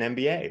have an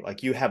MBA,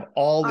 like you have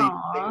all these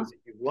Aw, things that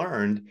you've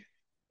learned.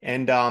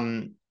 And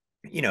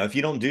if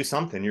you don't do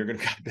something, you're going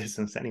to go out of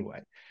business anyway.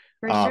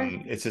 for sure.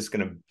 It's just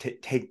going to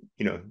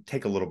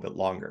take a little bit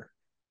longer.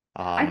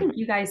 I um think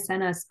you guys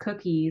sent us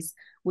cookies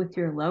with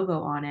your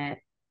logo on it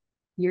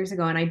years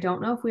ago, and I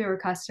don't know if we were a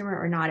customer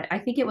or not. I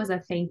think it was a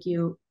thank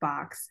you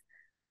box,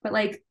 but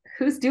like,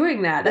 who's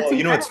doing that? That's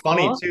well, what's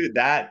funny incredible. too,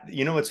 that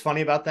what's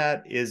funny about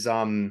that is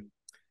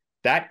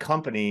that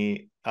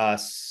company They're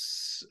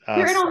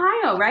in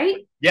Ohio, right?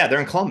 yeah, they're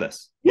in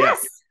Columbus. Yeah.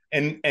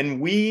 Yes. And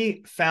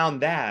we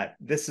found that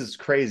this is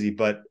crazy,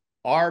 but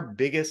our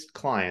biggest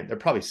client, they're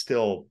probably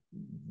still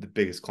the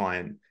biggest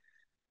client.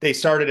 They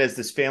started as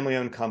this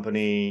family-owned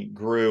company,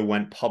 grew,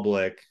 went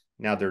public.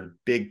 Now they're a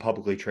big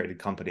publicly traded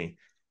company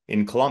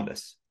in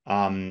Columbus.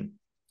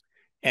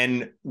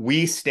 And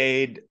we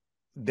stayed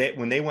that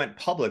when they went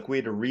public, we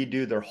had to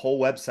redo their whole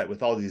website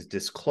with all these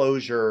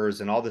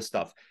disclosures and all this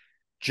stuff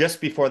just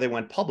before they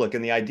went public.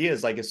 And the idea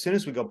is like, as soon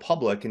as we go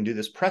public and do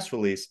this press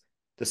release,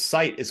 the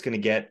site is going to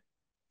get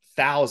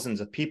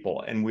thousands of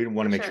people and we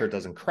want to For make sure it sure.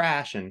 doesn't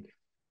crash. And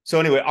so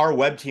anyway, our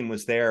web team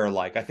was there,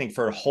 like, I think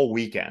for a whole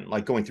weekend,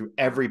 like going through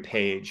every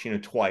page,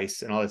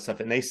 twice and all that stuff.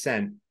 And they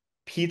sent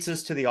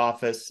pizzas to the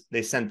office.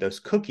 They sent those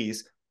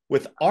cookies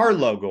with our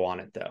logo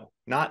on it, though,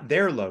 not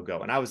their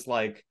logo. And I was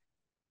like,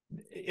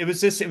 it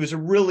was a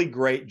really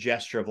great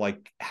gesture of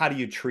like, how do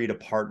you treat a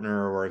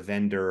partner or a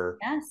vendor?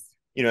 Yes.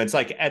 It's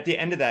like at the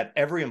end of that,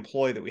 every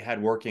employee that we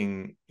had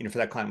working, for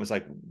that client was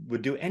like,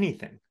 would do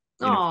anything,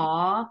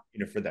 Aw.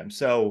 for them.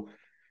 So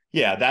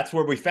yeah, that's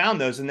where we found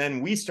those. And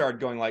then we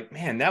started going like,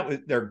 man,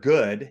 they're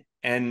good.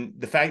 And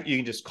the fact that you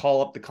can just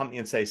call up the company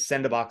and say,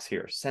 send a box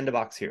here, send a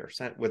box here,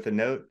 send with a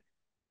note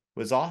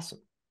was awesome.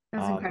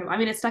 That's incredible. I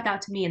mean, it stuck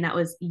out to me, and that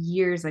was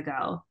years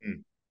ago.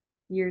 Mm,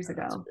 Years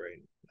that's ago.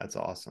 great. That's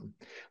awesome.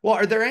 Well,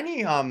 are there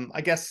any,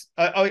 I guess,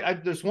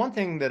 there's one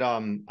thing that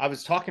I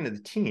was talking to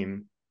the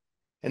team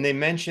and they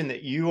mentioned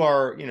that you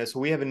are, so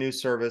we have a new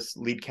service,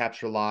 Lead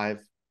Capture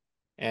Live.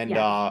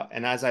 Yes,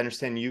 And as I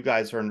understand, you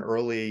guys are an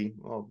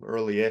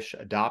early-ish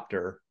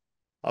adopter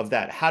of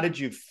that. How did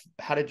you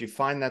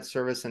find that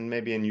service? And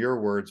maybe in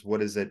your words,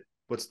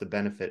 what's the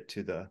benefit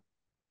to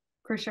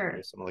for sure.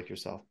 someone like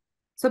yourself?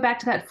 So back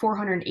to that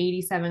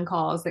 487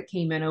 calls that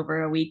came in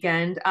over a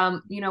weekend.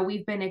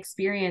 We've been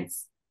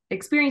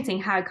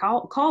experiencing high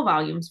call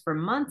volumes for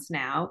months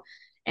now,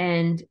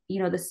 and the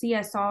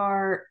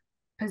CSR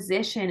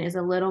position is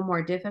a little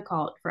more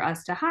difficult for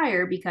us to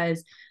hire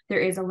because there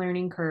is a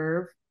learning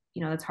curve.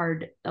 That's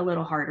hard, a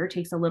little harder,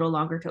 takes a little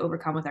longer to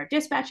overcome with our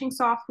dispatching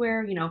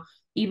software.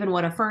 Even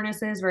what a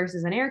furnace is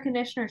versus an air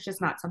conditioner, it's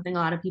just not something a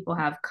lot of people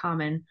have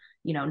common,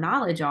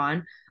 knowledge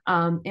on.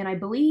 And I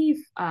believe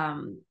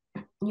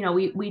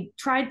we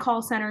tried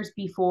call centers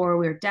before.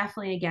 We were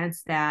definitely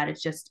against that.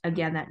 It's just,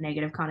 again, that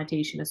negative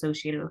connotation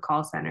associated with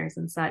call centers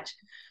and such.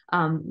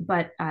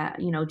 But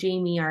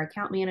Jamie, our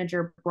account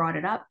manager, brought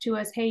it up to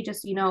us. Hey,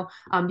 just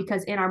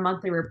because in our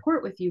monthly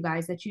report with you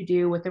guys that you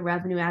do with the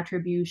revenue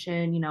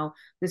attribution,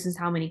 this is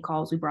how many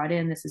calls we brought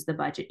in. This is the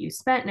budget you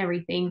spent and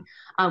everything.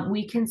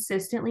 We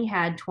consistently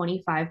had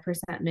 25%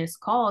 missed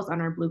calls on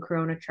our Blue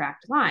Corona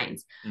tracked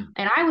lines, Mm.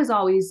 and I was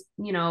always,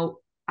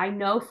 I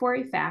know for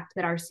a fact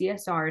that our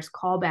CSRs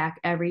call back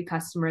every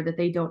customer that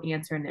they don't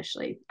answer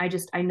initially.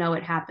 I know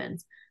it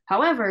happens.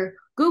 However,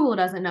 Google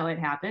doesn't know it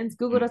happens.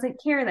 Google Mm.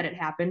 doesn't care that it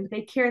happened.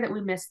 They care that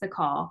we missed the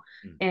call.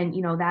 Mm.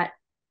 And that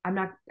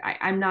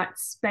I'm not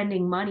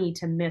spending money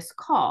to miss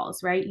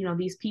calls, right?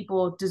 These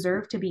people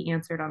deserve to be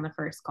answered on the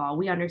first call.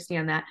 We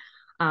understand that.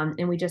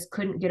 And we just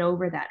couldn't get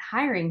over that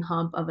hiring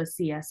hump of a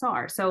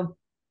CSR. So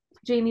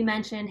Jamie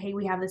mentioned, hey,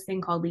 we have this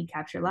thing called Lead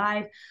Capture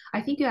Live.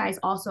 I think you guys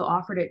also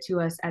offered it to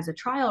us as a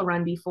trial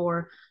run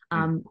before.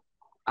 Um,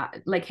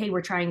 like, hey,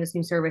 we're trying this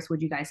new service.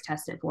 Would you guys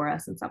test it for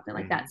us and something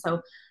like that?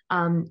 So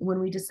when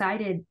we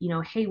decided,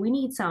 hey,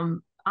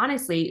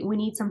 honestly, we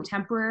need some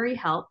temporary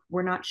help.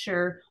 We're not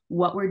sure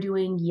what we're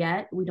doing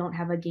yet. We don't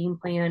have a game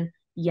plan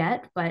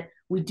yet, but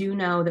we do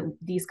know that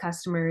these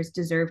customers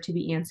deserve to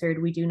be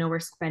answered. We do know we're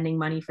spending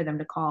money for them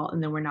to call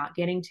and then we're not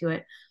getting to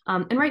it.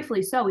 And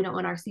rightfully so. We don't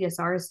want our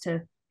CSRs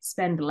to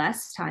spend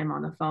less time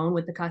on the phone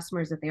with the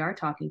customers that they are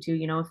talking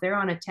to. If they're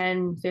on a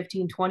 10,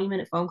 15,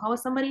 20-minute phone call with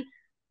somebody,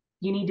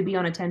 you need to be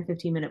on a 10,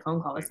 15-minute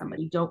phone call with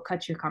somebody. Don't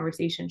cut your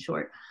conversation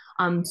short.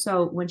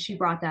 So when she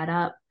brought that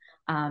up,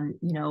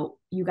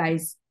 you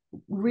guys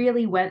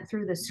really went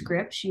through the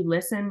script. You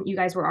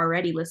guys were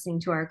already listening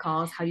to our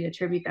calls, how you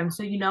attribute them.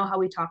 So how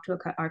we talk to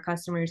our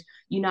customers,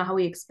 how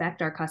we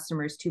expect our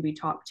customers to be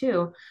talked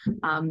to.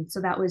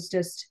 So that was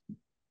just,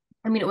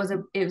 it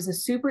was a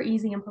super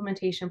easy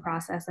implementation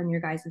process on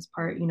your guys'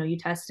 part. You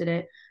tested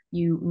it,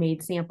 you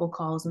made sample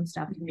calls and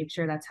stuff to make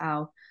sure that's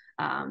how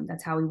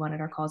we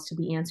wanted our calls to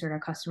be answered, our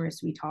customers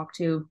to be talked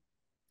to.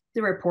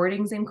 The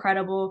reporting's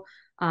incredible.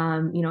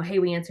 Hey,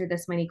 we answered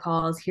this many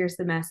calls. Here's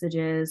the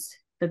messages.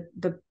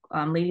 The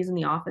ladies in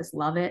the office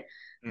love it.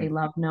 They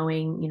love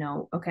knowing,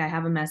 okay, I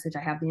have a message,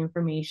 I have the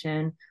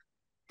information.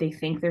 They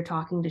think they're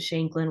talking to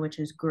Shanklin, which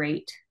is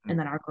great. And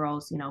then our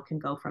girls, can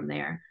go from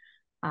there.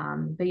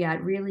 But yeah,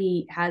 it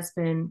really has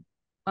been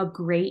a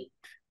great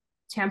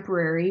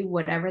temporary,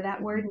 whatever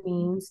that word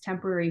means,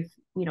 temporary,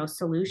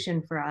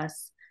 solution for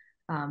us,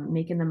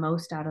 making the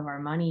most out of our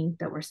money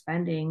that we're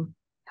spending,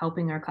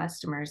 helping our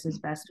customers as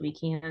best we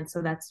can.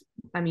 So that's,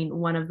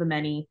 one of the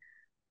many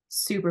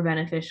super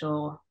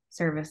beneficial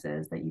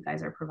services that you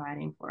guys are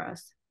providing for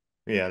us.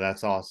 Yeah,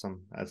 that's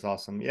awesome. That's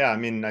awesome. Yeah,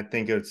 I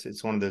think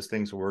it's one of those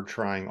things where we're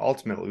trying.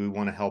 Ultimately, we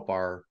want to help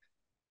our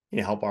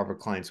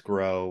clients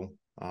grow,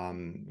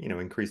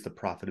 increase the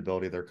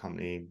profitability of their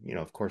company,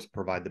 of course,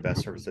 provide the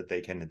best service that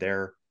they can to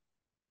their,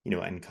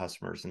 end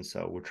customers. And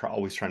so we're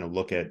always trying to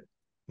look at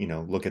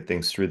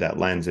things through that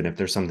lens. And if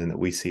there's something that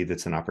we see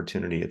that's an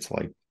opportunity, it's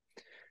like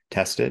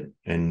test it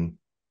and,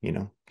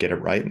 get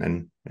it right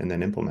and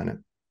then implement it.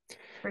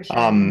 For sure.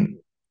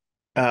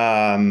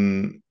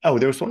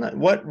 There was one.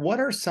 What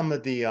are some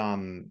of the,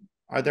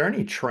 are there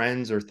any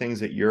trends or things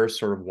that you're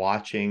sort of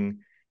watching,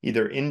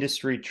 either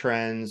industry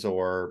trends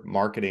or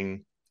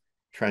marketing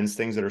trends,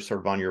 things that are sort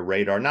of on your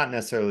radar, not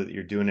necessarily that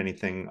you're doing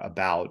anything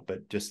about,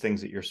 but just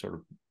things that you're sort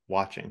of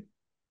watching?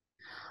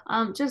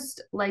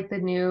 Just like the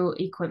new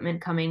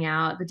equipment coming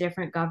out, the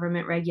different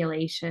government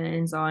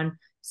regulations on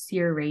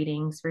SEER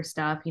ratings for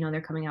stuff.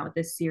 They're coming out with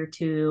this SEER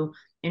 2,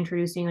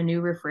 introducing a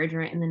new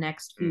refrigerant in the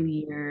next few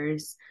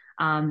years.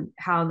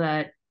 How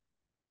the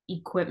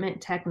equipment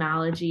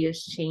technology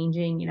is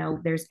changing.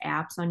 There's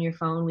apps on your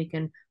phone. We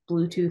can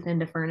Bluetooth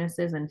into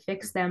furnaces and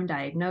fix them,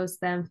 diagnose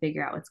them,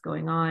 figure out what's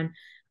going on.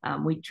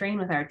 We train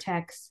with our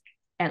techs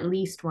at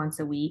least once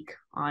a week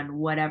on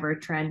whatever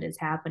trend is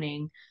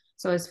happening.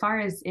 So as far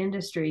as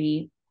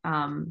industry,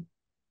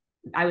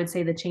 I would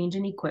say the change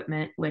in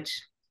equipment,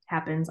 which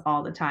happens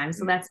all the time.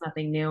 So that's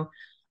nothing new.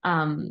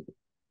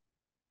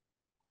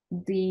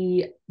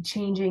 The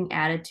changing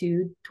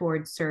attitude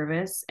towards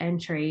service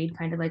and trade,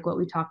 kind of like what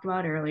we talked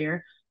about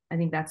earlier. I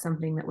think that's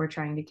something that we're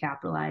trying to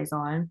capitalize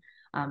on.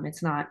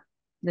 It's not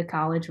the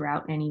college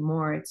route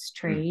anymore, it's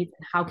trade.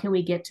 How can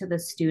we get to the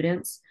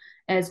students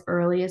as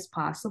early as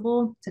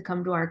possible to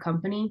come to our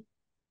company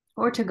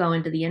or to go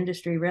into the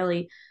industry,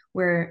 really,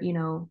 where,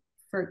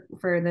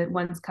 for the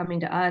ones coming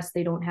to us,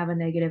 they don't have a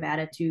negative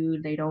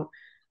attitude. They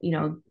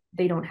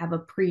don't have a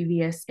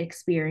previous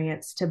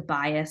experience to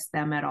bias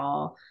them at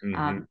all.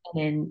 And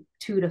in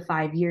 2 to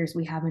 5 years,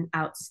 we have an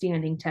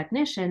outstanding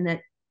technician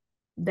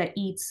that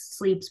eats,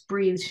 sleeps,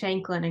 breathes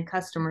Shanklin and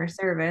customer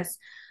service.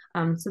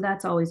 So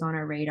that's always on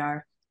our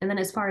radar. And then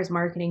as far as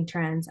marketing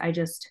trends,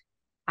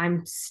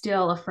 I'm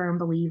still a firm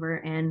believer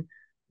in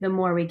the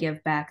more we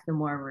give back, the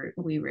more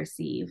we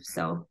receive.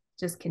 So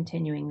just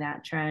continuing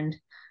that trend.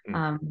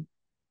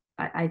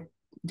 I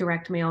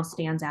direct mail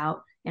stands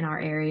out in our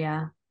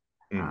area.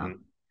 And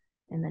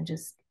then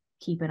just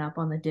keeping up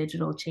on the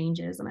digital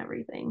changes and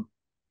everything.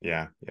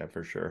 Yeah,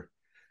 for sure.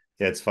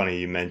 Yeah, it's funny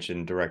you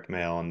mentioned direct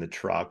mail and the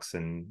trucks,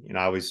 and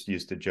I always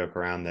used to joke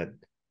around that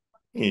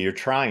you're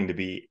trying to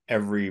be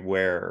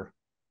everywhere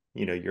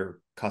your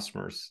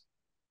customers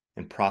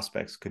and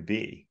prospects could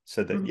be,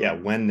 so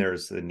that when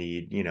there's the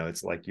need,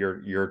 it's like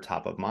you're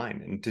top of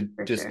mind. And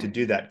to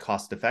do that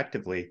cost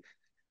effectively,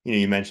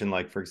 you mentioned,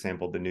 like, for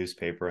example, the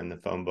newspaper and the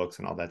phone books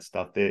and all that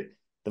stuff.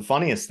 The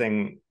funniest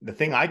thing, the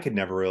thing I could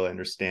never really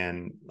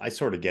understand, I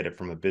sort of get it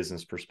from a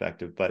business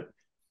perspective, but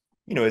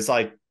it's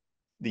like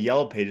the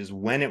Yellow Pages,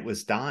 when it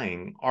was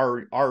dying,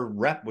 our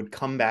rep would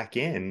come back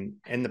in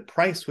and the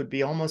price would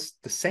be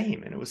almost the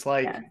same. And it was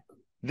like,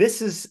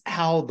 this is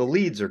how the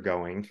leads are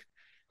going.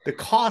 The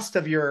cost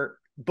of your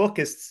book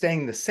is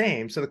staying the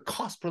same. So the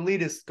cost per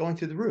lead is going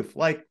through the roof.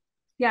 Like,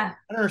 I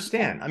don't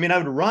understand. I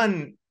would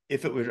run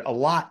if it was a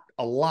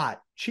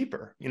lot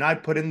cheaper. I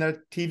put in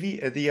the TV,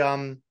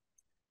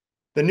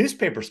 the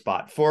newspaper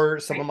spot for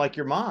someone Right. like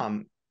your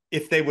mom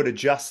if they would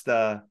adjust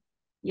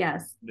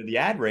Yes. the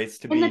ad rates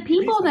to And the be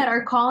people that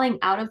reasonable. are calling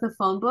out of the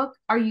phone book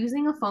are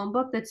using a phone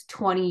book that's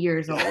 20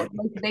 years old.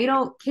 Like they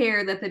don't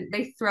care that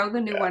they throw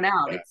the new Yeah, one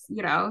out. yeah, It's.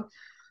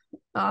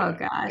 Oh yeah. In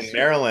gosh.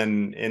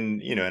 Maryland,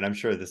 and I'm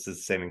sure this is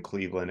the same in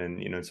Cleveland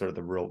and sort of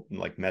the real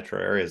like metro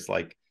areas,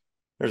 like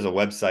there's a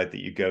website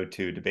that you go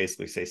to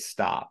basically say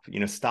stop,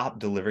 stop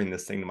delivering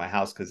this thing to my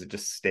house because it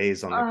just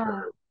stays on the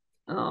curb,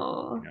 Uh,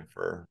 oh,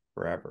 for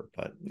forever.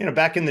 But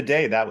back in the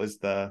day, that was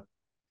the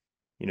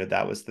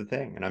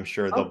thing. And I'm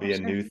sure oh, there'll for be a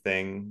sure. new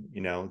thing,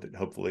 that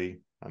hopefully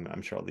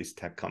I'm sure all these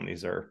tech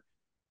companies are,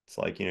 it's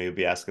like, you'll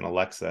be asking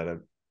Alexa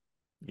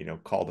to,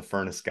 call the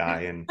furnace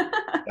guy and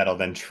that'll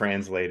then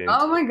translate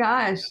Oh into my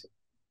gosh.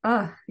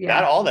 Oh, that.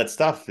 yeah. All that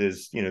stuff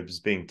is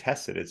being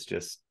tested.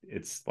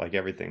 It's like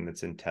everything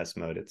that's in test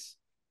mode.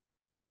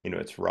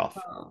 It's rough.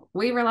 Oh,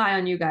 we rely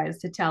on you guys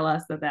to tell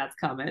us that that's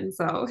coming.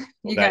 So Well,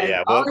 you guys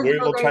yeah, always do a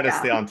we'll try great to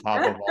stay on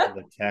top job. of all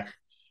the tech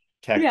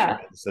Yeah.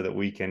 trends so that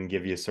we can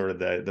give you sort of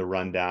the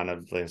rundown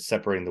of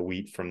separating the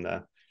wheat from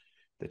the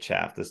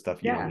chaff, the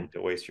stuff you don't Yeah. need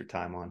to waste your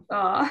time on.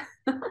 Oh,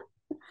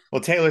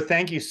 Well, Taylor,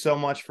 thank you so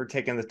much for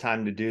taking the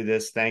time to do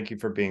this. Thank you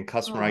for being a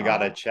customer. I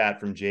got a oh, chat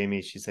from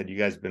Jamie. She said you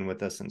guys have been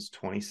with us since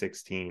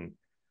 2016.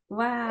 So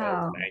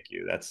wow. thank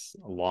you. That's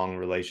a long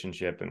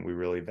relationship, and we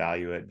really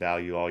value it.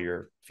 Value all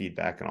your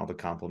feedback and all the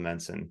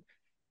compliments. And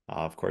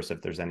of course,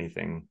 if there's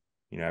anything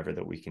ever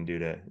that we can do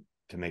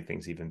to make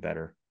things even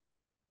better,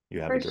 you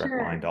have a For direct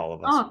line sure. to all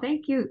of us. Oh,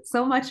 thank you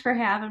so much for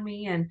having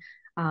me. And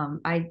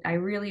I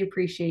really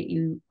appreciate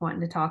you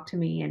wanting to talk to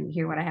me and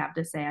hear what I have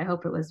to say. I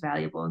hope it was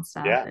valuable and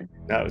stuff. Yeah, And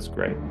that was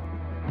great.